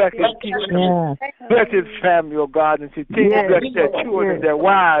 Continue to bless and keep him. Bless his family, oh God, and continue to bless their children, their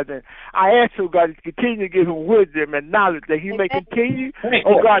wives. And I ask, oh God, to continue to give him wisdom and knowledge that he may continue,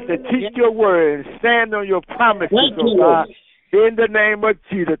 oh God, to teach your word and stand on your promises, oh God. In the name of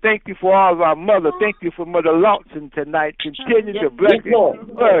Jesus, thank you for all of our mother. Thank you for Mother Lawson tonight. Continue to bless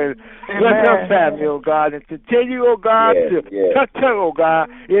her, bless her family, oh God, and continue, oh God, to touch her, oh God,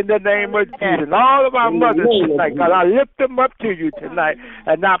 in the name of Jesus. And all of our mothers tonight, God, I lift them up to you tonight,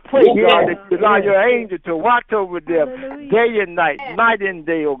 and I pray, God, that you allow your angel to watch over them day and night, night and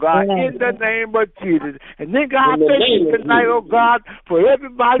day, oh God, in the name of Jesus. And then, God, I thank you tonight, oh God, for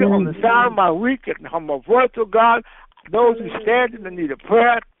everybody on the sound of my weak and on my voice, oh God. Those who stand in the need of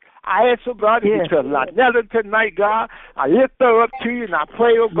prayer, I ask, oh God, that you touch Lynetta tonight, God. I lift her up to you, and I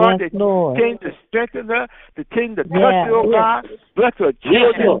pray, oh God, that you continue to strengthen her, continue to touch her, oh God. Bless her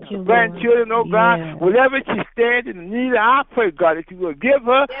children, grandchildren, oh God. Whatever she stands in the need of, I pray, God, that you will give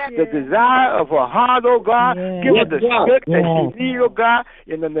her the desire of her heart, oh God. Give her the strength that she needs, oh God,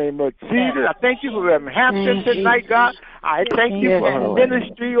 in the name of Jesus. I thank you for Reverend Hampton tonight, God. I thank you for her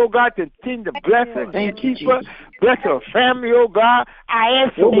ministry, oh God. Continue to bless her and keep her. Bless her family, oh God. I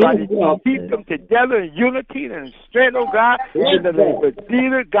ask, oh God, that you keep them together in unity and strength, oh God. In the name of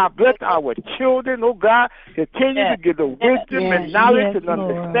Jesus, God bless our children, oh God. Continue to give them wisdom and knowledge and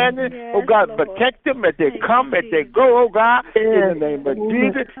understanding, oh God. Protect them as they come, as they go, oh God. In the name of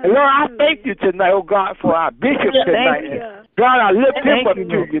Jesus. And Lord, I thank you tonight, oh God, for our bishop tonight. God, I lift him up to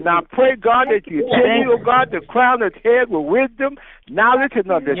you. And I pray, God, that you continue, oh God, to crown his head with wisdom, knowledge, and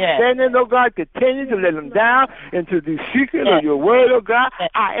understanding, oh God. Continue to let him down into the secret of your word, oh God.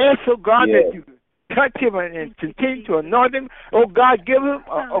 I ask, oh God, that you touch him and continue to anoint him. Oh God, give him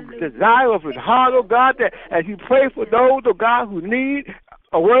a desire of his heart, oh God, that as you pray for those, oh God, who need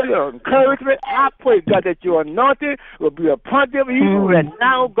a word of encouragement, I pray, God, that your anointing will be upon them even right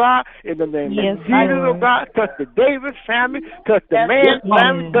now, God, in the name of Jesus, oh God. Touch the Davis family, touch the Mann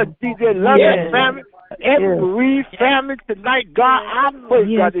family, touch DJ Loving's family, every bereaved family tonight, God. I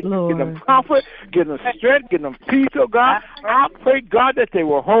pray, God, that you give them comfort, give them strength, give them peace, oh God. I pray, God, that they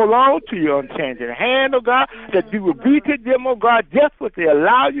will hold on to your unchanging hand, oh God, that you will be to them, oh God, just what they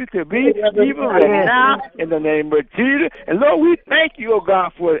allow you to be, even right now, in the name of Jesus. And Lord, we thank you, oh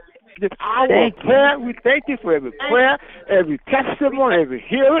God, for this hour of prayer. We thank you for every prayer, every testimony, every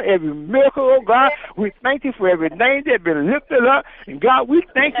healing, every miracle, oh God. We thank you for every name that's been lifted up. And God, we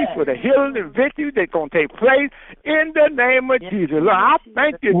thank you for the healing and victory that's going to take place in the name of Jesus. Lord, I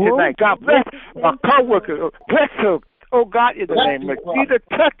thank you tonight. God bless my co-worker. Bless her. Oh God, in the name of Jesus,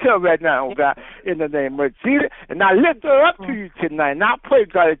 touch her right now, oh God, in the name of Jesus. And I lift her up to you tonight. And I pray,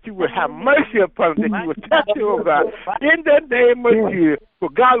 God, that you will have mercy upon her, that you will touch her, oh God, in the name of Jesus. For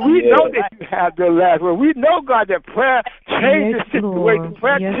God, we know that you have the last word. We know, God, that prayer changes situations.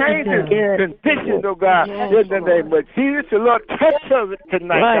 Prayer changes conditions, oh God, in the name of Jesus. So Lord, touch her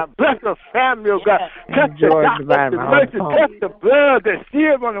tonight. God bless her family, oh God. Touch the doctor, the nurses, touch the blood that's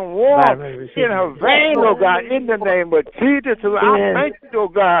still running warm in her veins, oh God, in the name of Jesus. So I thank you, oh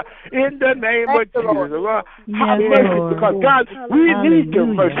God, in the name of Jesus. Lord, have mercy, because God, we need your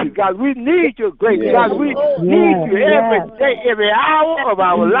mercy. God, we need your grace. God, we need you every day, every hour of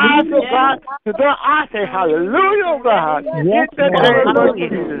our lives, oh God. So God, I say hallelujah, oh God, in the name of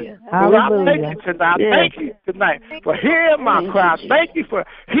Jesus. Lord, I thank you tonight. I thank you tonight for hearing my cry. Thank you for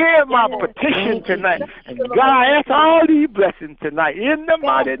hearing my petition tonight. And God, I ask all these blessings tonight in the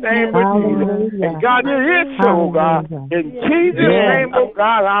mighty name of Jesus. And God, it is so, oh God. In Jesus' name, oh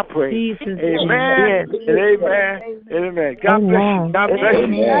God, I pray. Amen. And amen. Amen. God bless you. God bless you.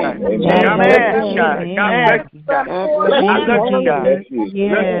 God bless you, God. God bless you, God. I love you,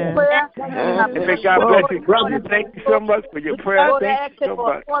 God. And may God bless you, brother. Thank you so much for your prayer. Thank you so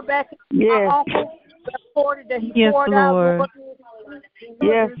much. Yes. Yes, Lord.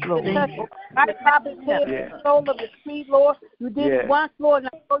 Yes, Lord. Right, Prophet, the soul of the street, Lord. You did it once, Lord,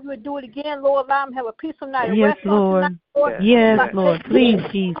 and I know you would do it again, Lord. Allow him to have a peaceful night. Yes, Lord. Tonight, Lord. Yes, Lord. Please,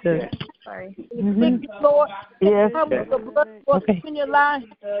 Jesus. Sorry. Lord. Yes. Cover the blood, Lord. Continue allowing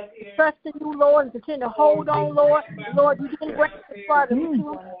him to trust in you, Lord, and continue to hold on, Lord. Lord, you didn't break this part of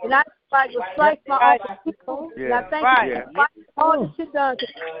you, and I by your stripes, my own people. And I thank you for all that you've done to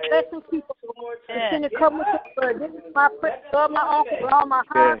blessing people. Continue to come with your word. This is my prayer. Love my uncle with all my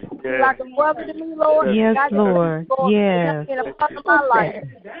heart. Like a brother to me, Lord. Yes, Lord. Yes. In a part of my life.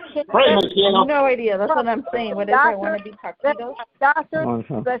 No idea. That's what I'm saying. What is it? Want to be tuxedos? Doctor,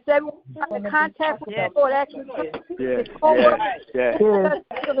 let's everyone in contact with the Lord. Actually, his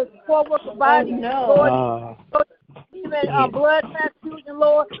co-worker body, Lord. Even blood transfusion,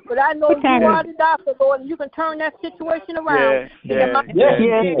 Lord, but I know you are the doctor, Lord, and you can turn that situation around.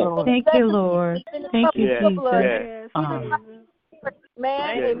 Thank you, Lord. Thank you, Jesus.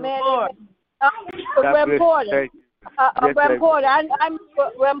 Man, amen. Reverend Porter. Reverend Porter, I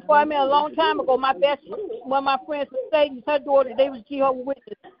met a long time ago. My best, one of my friends was Satan, her daughter, they was Jehovah's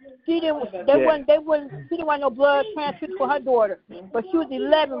Witnesses. She didn't want no blood transfusion for her daughter, but she was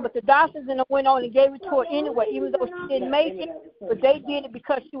 11. But the doctors went on and gave it to her anyway, even though she didn't make it. But they did it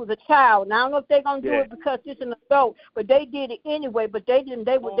because she was a child. Now I don't know if they're gonna do it because she's an adult, but they did it anyway. But they didn't.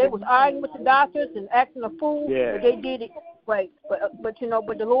 They was arguing with the doctors and acting a fool. But they did it anyway. But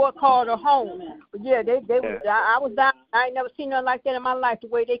the Lord called her home. But I was down. I ain't never seen nothing like that in my life. The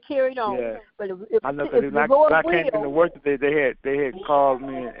way they carried on. But I know because when I came in the work today, they had called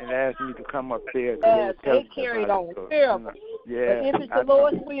me and asked me to come up there. They carried on. Terrible. But if it's the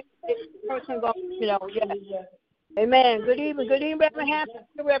Lord's will, this person going, Amen. Good evening, Reverend Hampton.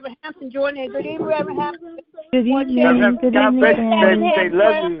 Reverend Hampton, join in. Good evening, Reverend Hampton. Good evening. Good God bless you, baby K.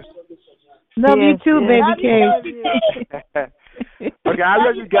 Love you. Love you too, baby K. Okay, I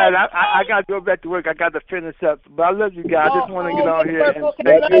love you guys. I got to go back to work. I got to finish up. But I love you guys. I just want to get on here and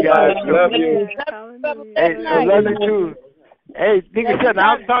thank you guys. Love you. Hey, I love you too. Hey, Deacon Sutton,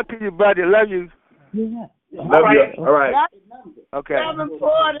 I'll talk to you, buddy. Love you. Love you. All right. Okay.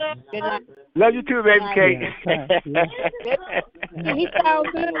 Love you too, baby Kate. He sounds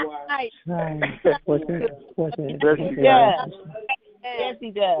good tonight. Bless you guys. Yes,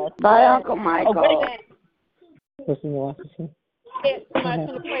 he does. Bye, Uncle Michael. Go ahead.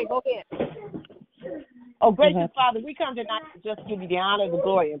 Oh, gracious Father, we come tonight to just give you the honor, the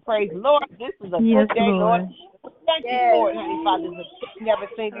glory, and praise. Lord, this is a good day, Lord. Thank you for it, honey, Father. This is we've never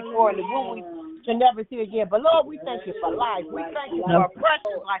seen before, and the one we shall never see again. But, Lord, we thank you for life. We thank you for a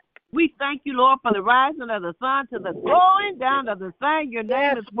precious life. We thank you, Lord, for the rising of the sun to the going down of the sun. Your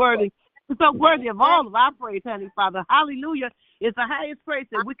name is worthy. It's so worthy of all of our praise, honey, Father. Hallelujah is the highest praise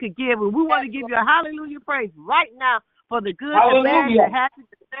that we could give, and we want to give you a hallelujah praise right now for the good, the bad, the happy,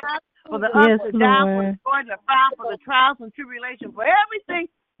 the sad, for the ups and downs, for the joy, the foul, for the trials and tribulations, for everything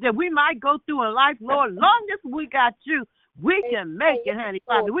that we might go through in life, Lord. Long as we got you, we can make it, honey,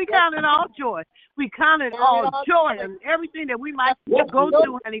 Father. We count it all joy. We count it all joy and everything that we might go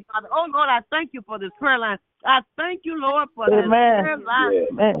through, honey, Father. Oh, Lord, I thank you for this prayer line. I thank you, Lord, for this prayer line.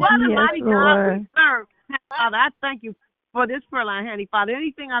 What a mighty God we serve, honey, Father. I thank you for this prayer line, honey, Father.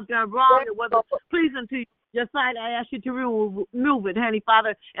 Anything I've done wrong that wasn't pleasing to your sight, I ask you to remove it, honey,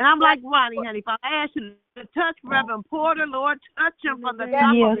 Father. And I'm like Ronnie, honey, Father. I ask you to touch Reverend Porter, Lord. Touch him from the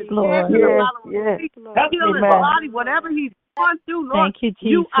top of his head to the bottom of his feet. Heal his body, whatever he's going through, Lord. Thank you, Jesus.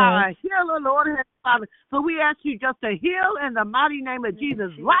 You are a healer, Lord, honey, Father. So we ask you just to heal in the mighty name of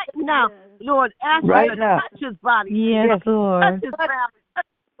Jesus right now, Lord. Ask you to touch his body. Yes, Lord. Touch his family. Touch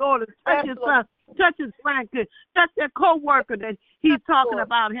his daughter. Touch his son. Touch his grandkids. Touch that co-worker that he's talking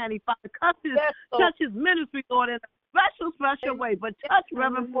about, honey, Father. Touch his ministry, Lord, in a special way. But touch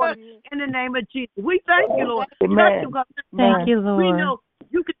Reverend Porter in the name of Jesus. We thank you, Lord. Amen. Thank you, Lord. We know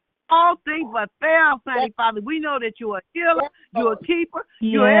you can do all things but fail, honey, Father. We know that you're a healer, you're a keeper,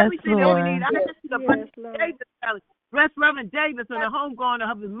 you're everything that we need. I ask you to bless Davis, bless Reverend Davis and the homegoing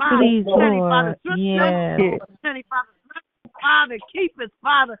of his mom. Please, honey, Lord. Father. Yes. Honey, Father. Father, keep his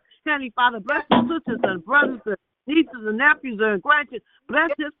father, honey, Father. Bless his sisters and brothers and nieces and nephews and grandkids. Bless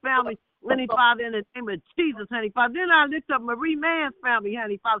his family, honey, Father, in the name of Jesus, honey, Father. Then I lift up Marie Mann's family,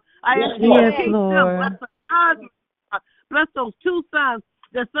 honey, Father. I ask you to keep them. Bless the sons, bless those two sons.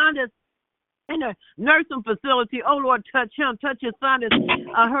 The son that's in a nursing facility. Oh, Lord, touch him. Touch his son.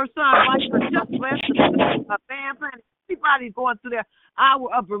 Her son, right? Just bless the family. Everybody's going through their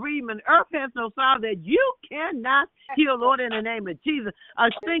hour of bereavement. Earth has no sorrow that you cannot heal, Lord, in the name of Jesus. I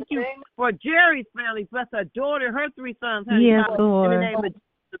thank you for Jerry's family. Bless her daughter, her three sons, honey, yes, Father, Lord. in the name of Jesus.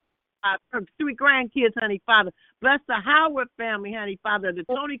 Her three grandkids, honey, Father. Bless the Howard family, honey, Father. The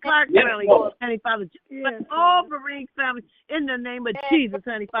Tony Clark family, honey, Father. Bless all Marine families in the name of Jesus,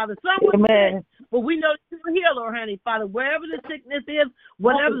 honey, Father. Someone said, but we know you're a healer, honey, Father. Wherever the sickness is,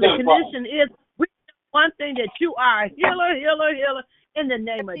 whatever the condition is, we know one thing that you are a healer in the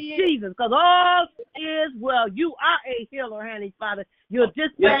name of Jesus. Because all is well. You are a healer, honey, Father. You're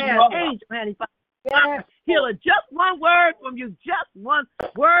just an angel, honey, Father. Healer, just one word from you, just one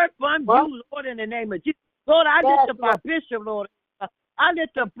word from you, Lord, in the name of Jesus. Lord, I lift up our bishop, Lord. I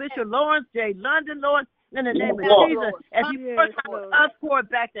lift up Bishop Lawrence J. London, Lord, in the name of Jesus. As he first us pour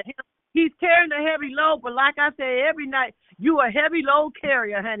back to him. He's carrying a heavy load, but like I say every night, you a heavy load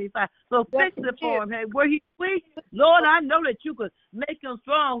carrier, honey. So fix it for him, hey. Where he's weak, Lord, I know that you could make him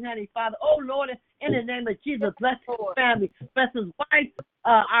strong, honey, Father. Oh, Lord, in the name of Jesus, bless his family, bless his wife,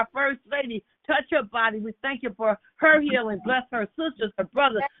 our first lady. Touch her body. We thank you for her healing. Bless her sisters, her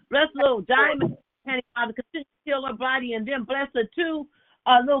brothers. Bless little Diamond, honey, Father. Continue to heal her body, and then bless her two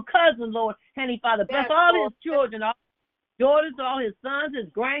little cousin, Lord, honey, Father. Bless all his children, all his daughters, all his sons, his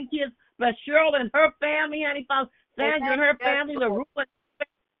grandkids. Bless Cheryl and her family, honey, Father. Sandra and her family, LaRue and her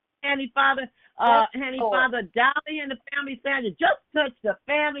family, honey, Father. Honey, Father, Dolly and the family, Sandra. Just touch the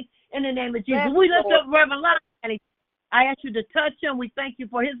family in the name of Jesus. We lift up Reverend Lyon, honey. I ask you to touch him. We thank you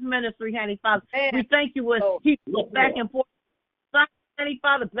for his ministry, honey, Father. We thank you when he goes back and forth. Honey,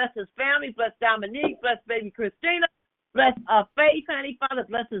 Father, bless his family. Bless Dominique. Bless baby Christina. Bless Faith, honey, Father.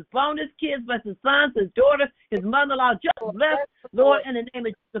 Bless his bonus kids. Bless his sons, his daughter, his mother-in-law. Just bless, Lord, in the name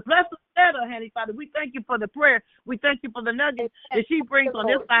of Jesus. Bless Loretta, honey, Father. We thank you for the prayer. We thank you for the nuggets that she brings on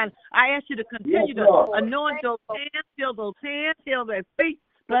this line. I ask you to continue to anoint those hands, heal their feet.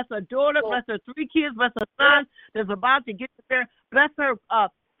 Bless her daughter. Bless her three kids. Bless her son that's about to get there. Bless her,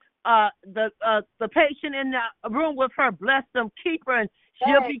 the patient in the room with her. Bless them. Keep her, and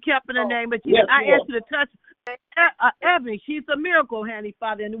she'll be kept in the name of Jesus. I ask you to touch Ebony. She's a miracle, honey,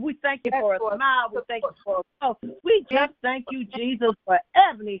 Father, and we thank you for her smile. We thank you for her health. We just thank you, Jesus, for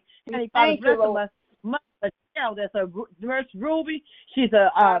Ebony, honey, Father. Bless her Michelle, that's her nurse Ruby. She's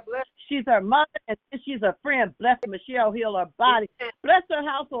her mother, and she's a friend. Bless Michelle, heal her body. Bless her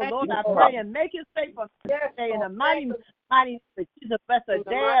household, Lord, I pray, and make it safe for today in the mighty name of Jesus. Bless her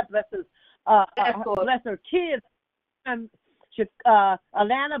dad, bless her kids.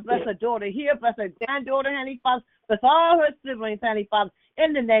 Alana, bless her daughter here, bless her granddaughter, honey, Father, bless all her siblings, honey, Father,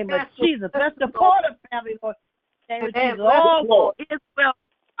 in the name of Jesus. Bless the Porter family, Lord, in the name of Jesus. All is well.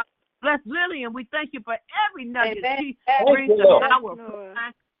 Bless Lillian. We thank you for every nugget she brings to our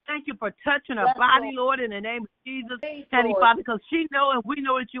prayer. Thank you for touching her body, Lord, in the name of Jesus, honey, Father, because she knows and we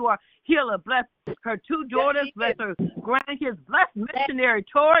know that you are healer. Bless her two daughters, bless her grandkids, bless missionary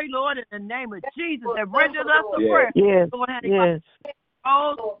Tori, Lord, in the name of Jesus, that rendered us a prayer. Lord, honey,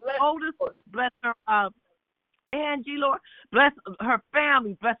 oldest, bless her Angie, Lord, bless her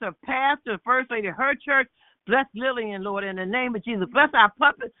family, bless her pastor, first lady, her church, Bless Lillian, Lord, in the name of Jesus. Bless our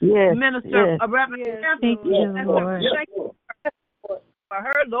puppet minister, Reverend Thank you, Lord. Thank you for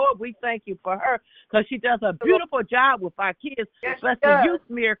her, Lord. We thank you for her because she does a beautiful job with our kids. Bless the youth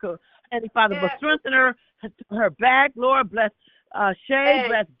miracle. And Father, but strengthen her back, Lord. Bless Shay,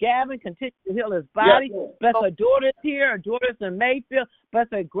 bless Gavin, continue to heal his body. Bless her daughters here, her daughters in Mayfield. Bless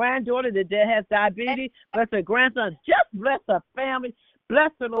her granddaughter that has diabetes. Bless her grandson. Just bless her family.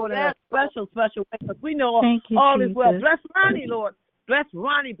 Bless her, Lord, in a special way, because we know all is well. Bless Ronnie, Lord. Bless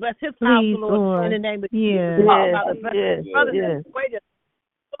Ronnie. Bless his house, Lord, in the name of Jesus. Father, bless his brother.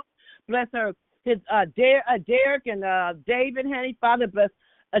 Bless her, his Derek and David, honey, Father. Bless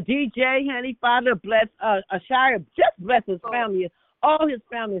DJ, honey, Father. Bless Shire. Just bless his family, all his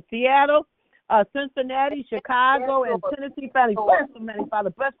family in Seattle, Cincinnati, Chicago, and Tennessee family. Bless them, honey, Father.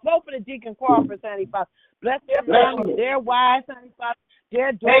 Bless both of the Deacon Crawfords, honey, Father. Bless their families, their wives, honey, Father.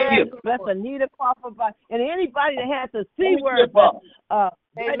 Their daughters. Bless Anita Crawford, and anybody that has a C word.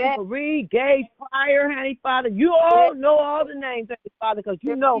 Marie, Gay, Pryor, honey, Father. You all know all the names, honey, Father, because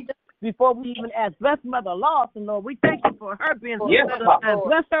you know before we even ask. Bless Mother Lawson, Lord. We thank you for her being with us. And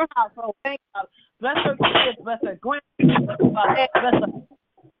bless her household. Bless her kids. Bless her grandkids. Bless her.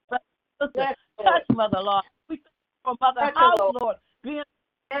 Touch Mother Lawson. We thank you for Mother House, Lord. Being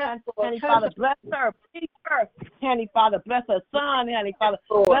Hanny Father, bless her, keep her, Hanny Father, bless her son, Hanny Father,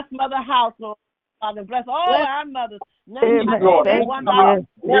 bless Mother House, Lord, Father, bless all our mothers. By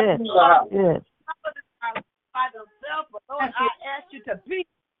themselves, but Lord, I ask you to be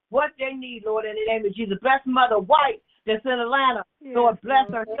what they need, Lord, in the name of Jesus. Bless Mother White that's in Atlanta, Lord, bless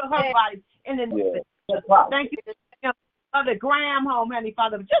her, heal her body in the name of Jesus. Thank you, Mother Graham home, Hanny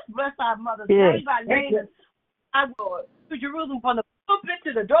Father. Just bless our mothers, name by name. I go to Jerusalem from the pulpit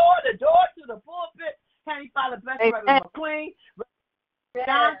to the door to the pulpit. Hanny Father, bless Reverend McQueen,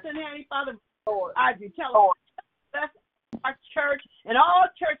 Johnson, Hanny Father, I do tell bless our church and all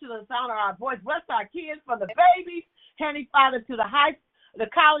churches that honor our voice. Bless our kids from the babies, Hanny Father, to the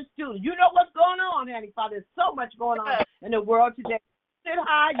college students. You know what's going on, Hanny Father. There's so much going on in the world today. Sit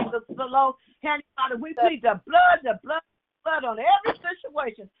high, you look so low. Hanny Father, we plead the blood on every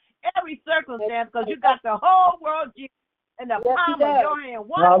situation, every circumstance, because you got the whole world, Jesus, in the palm of your hand.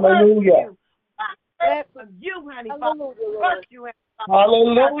 One word from you. One word from you, honey, Father. Trust you, honey, Father.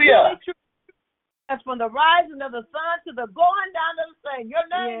 Hallelujah. That's from the rising of the sun to the going down of the same. Your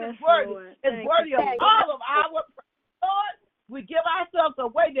name is worthy. Lord. It's worthy of all of our praise, Lord. We give ourselves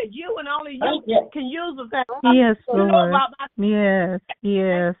away that you and only you can use us. Yes, Lord.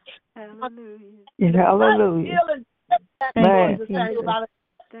 Yes. Hallelujah. Hallelujah.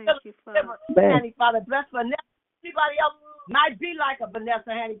 Thank you, Father. Hanny Father, bless Vanessa. Anybody else might be like a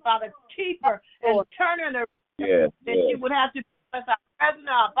Vanessa, Hanny Father. Keep her and turn her in the that she would have to bless our president,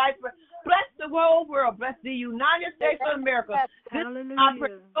 our vice president. Bless the whole world. Bless the United States of America.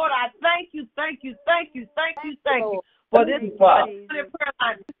 Lord, I thank you for this prayer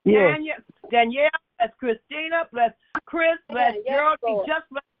line. Danielle, bless Christina, bless Chris, bless Gerald. Just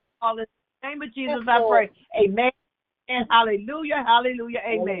bless all in the name of Jesus, I pray. Amen. And hallelujah, hallelujah,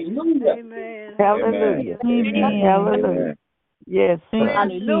 amen. Amen. Hallelujah. Amen. Hallelujah. Yes, sir.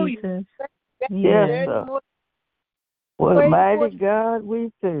 Hallelujah. Yes, sir. What a mighty God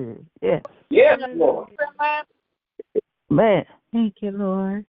we serve. Yes. Yes, Lord. Man. Thank you,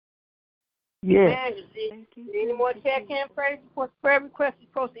 Lord. Yes. Any more check-in prayer requests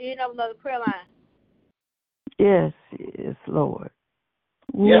before the end of another prayer line? Yes, Lord.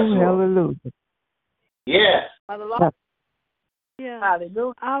 Yes, Lord. Hallelujah. Yes. Yeah.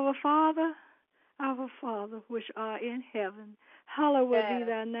 Hallelujah. Our Father, which art in heaven, hallowed be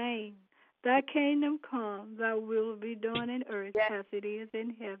thy name. Thy kingdom come, thy will be done in earth as it is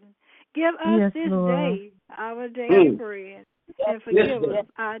in heaven. Give us this day our daily bread, and forgive us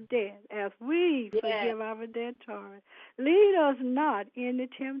our debt as we forgive our debtors. Lead us not into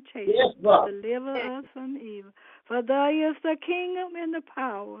temptation, but deliver us from evil. For thy is the kingdom and the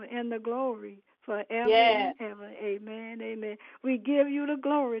power and the glory forever and ever. Amen. Amen. We give you the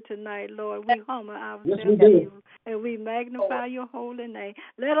glory tonight, Lord. We humble ourselves to you, and we magnify your holy name.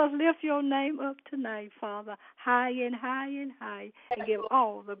 Let us lift your name up tonight, Father, high and high and high, and give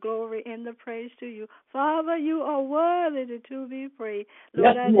all the glory and the praise to you. Father, you are worthy to be praised.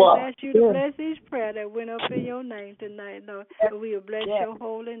 Lord, I just ask you to bless each prayer that went up in your name tonight, Lord, and we will bless your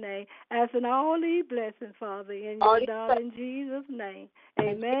holy name. Asking all these blessings, Father, in your darling Jesus' name.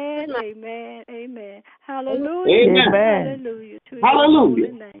 Amen, amen, amen. Hallelujah. Amen. Hallelujah. To Hallelujah.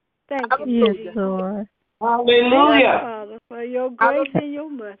 your name. Thank you, Jesus. Lord. Hallelujah. Father, for your grace and your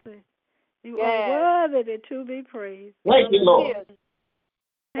mercy. You are worthy to be praised. Thank you, Lord.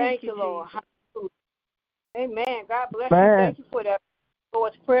 Thank you, Lord. Amen. God bless you. Thank you for that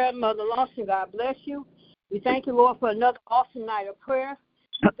Lord's prayer, Mother Lawson. God bless you. We thank you, Lord, for another awesome night of prayer.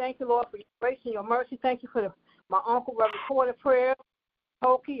 We thank you, Lord, for your grace and your mercy. Thank you for my uncle, Reverend Porter prayer,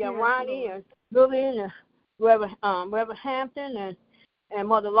 Toki and Ronnie and Lillian and Reverend Hampton and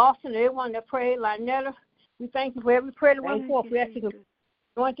Mother Lawson, everyone that prayed, Lynetta. We thank you for every prayer that went forth. We ask you to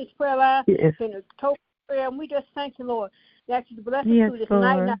join this prayer line and the total prayer, and we just thank you, Lord. We ask you to bless us through this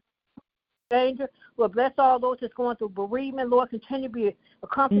night danger. Lord, bless all those that's going through bereavement. Lord, continue to be a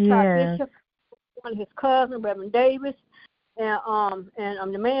comfort to our bishop, one of his cousin, Reverend Davis, and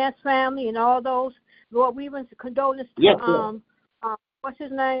the man's family and all those. Lord, we even condolences to what's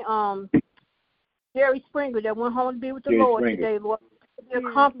his name? Jerry Springer that went home to be with the Lord today, Lord. Be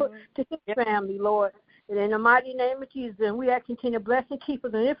a comfort to his family, Lord. And in the mighty name of Jesus, and we ask continue to bless and keep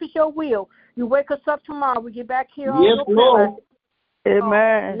us. And if it's your will, you wake us up tomorrow. We get back here on your prayer.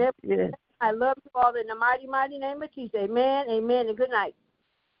 Amen. Yes. I love you all in the mighty, mighty name of Jesus. Amen, amen, and good night.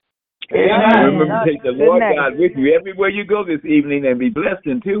 Amen. Remember to take the Lord God with you everywhere you go this evening and be blessed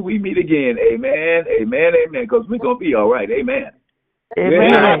until we meet again. Amen, amen, amen. Because we're going to be all right. Amen.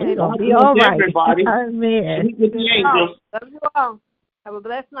 Amen. We're going to be all right. Everybody. Amen. With the angels. Love you all. Have a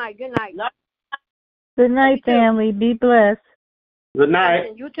blessed night. Good night. Good night, family. Be blessed. Good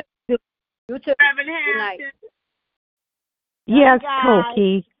night. You too. You too. Good night. Yes,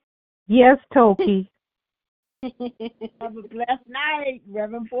 Toki. Yes, Toki. Have a blessed night,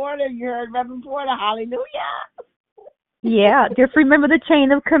 Reverend Porter. You heard Reverend Porter. Hallelujah. Yeah, just remember the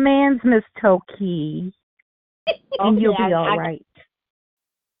chain of commands, Miss Toki. And you'll be all right.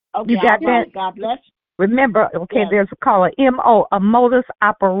 Okay, You got that? God bless you. Remember, there's a call, a modus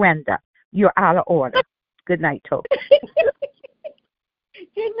operandi. You're out of order. Good night, Toki.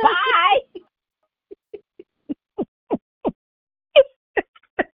 Good night. Bye.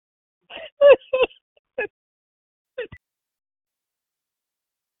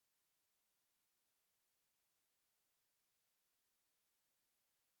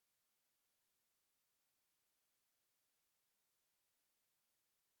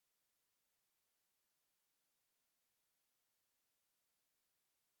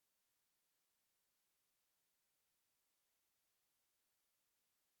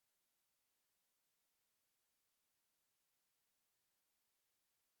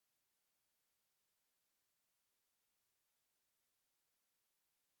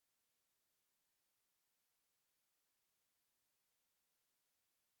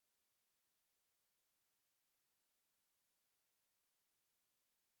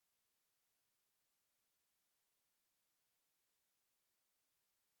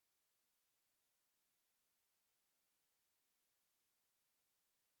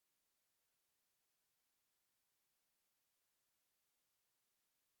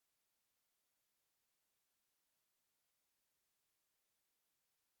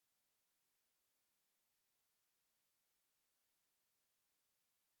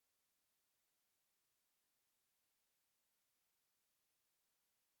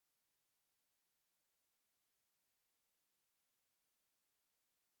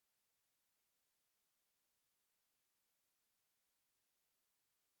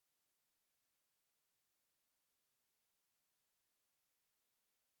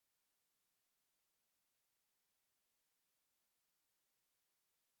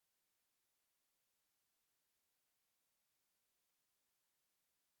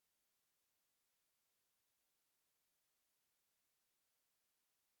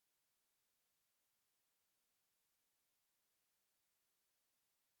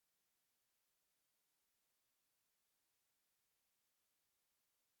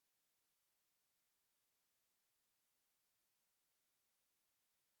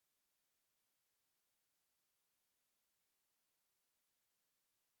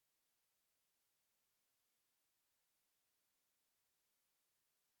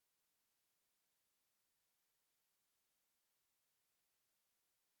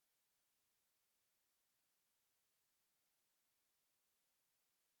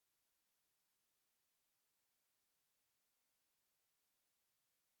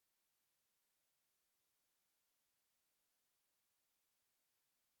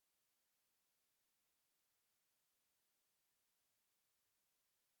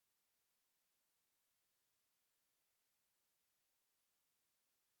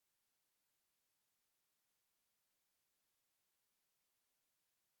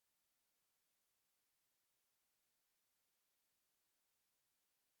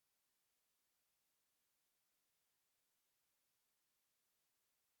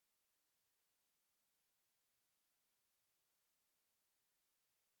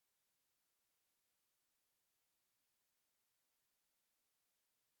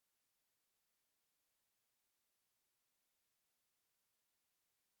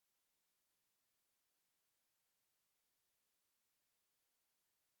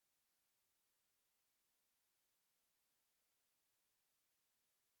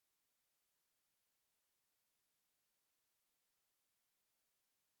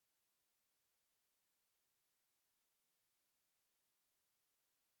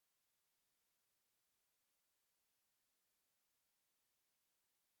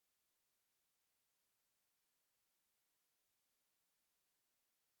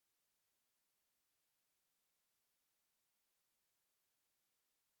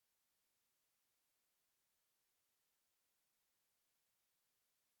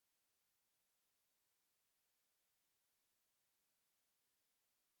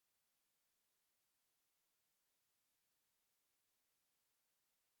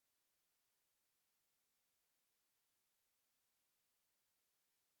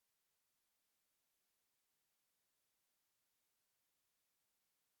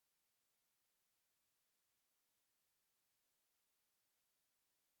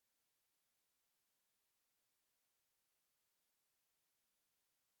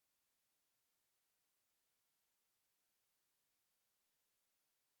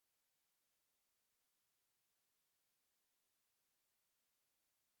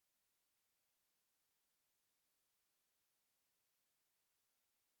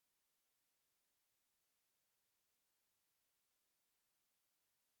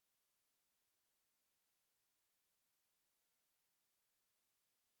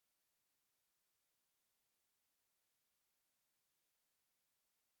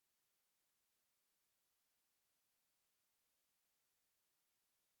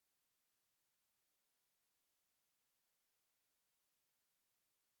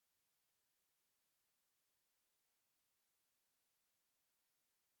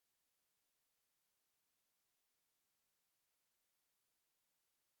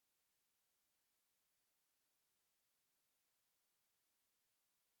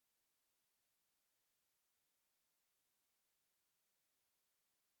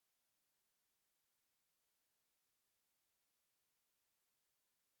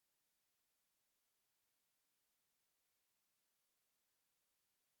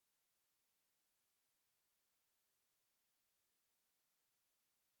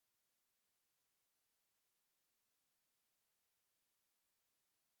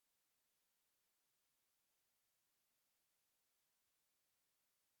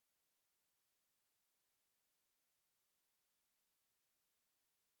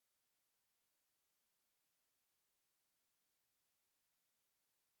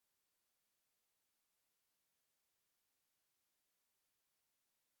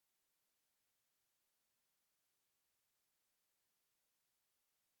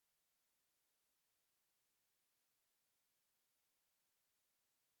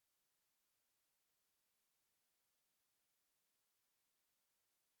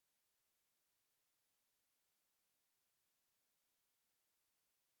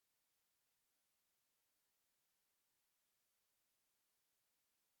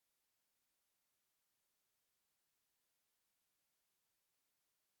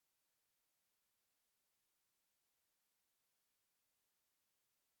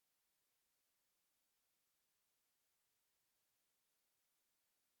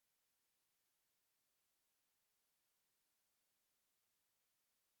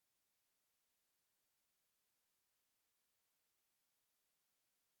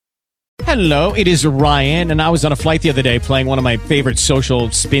 Hello, it is Ryan, and I was on a flight the other day playing one of my favorite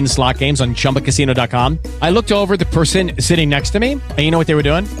social spin slot games on ChumbaCasino.com. I looked over at the person sitting next to me, and you know what they were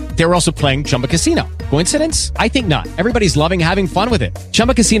doing? They were also playing Chumba Casino. Coincidence? I think not. Everybody's loving having fun with it.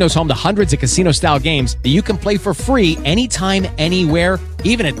 Chumba Casino is home to hundreds of casino-style games that you can play for free anytime, anywhere,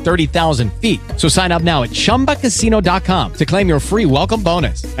 even at 30,000 feet. So sign up now at ChumbaCasino.com to claim your free welcome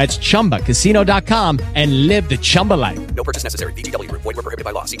bonus. That's ChumbaCasino.com and live the Chumba life. No purchase necessary. VGW. Void where prohibited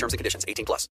by law. See terms and conditions. 18+.